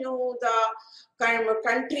तांकर जो the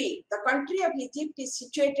country of Egypt is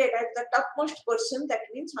situated at the topmost portion, that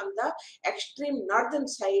means on the extreme northern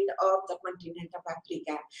side of the continent of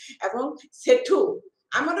Africa. एवं सेठू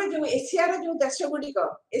आमर जो एशिया रो जो देश गुडी को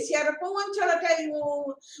एशिया रो को अंचलटा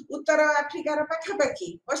उत्तर अफ्रीका रो पाखापाखी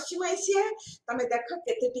पश्चिम एशिया तमे देखो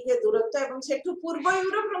केते टिके दूरत्व एवं सेठू पूर्व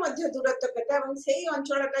यूरोप रो मध्य दूरत्व केते एवं सेही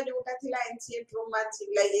अंचलटा जोटा थिला एंशिएंट रोमन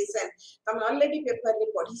सिविलाइजेशन तमे ऑलरेडी पेपर रे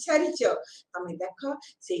पढी सारिछो तमे देखो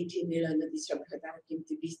सेठी नील नदी सभ्यता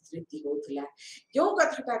केमति विस्तृति होतला जो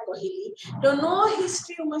कथाटा कहिली to know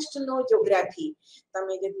history you must know geography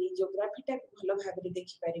तमे जदी ज्योग्राफी टा भलो भाबरे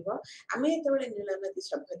देखि परिबो आमे एतबेले नील नदी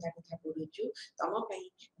सभ्यता कथा पढुछु तम पई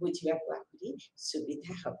बुझिबा को आहुरी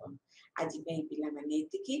सुविधा हबो आज पई पिला माने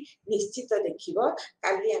एतिकी निश्चित देखिबो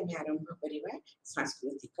काली आमे आरंभ करिबा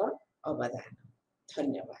सांस्कृतिक अवदान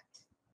धन्यवाद।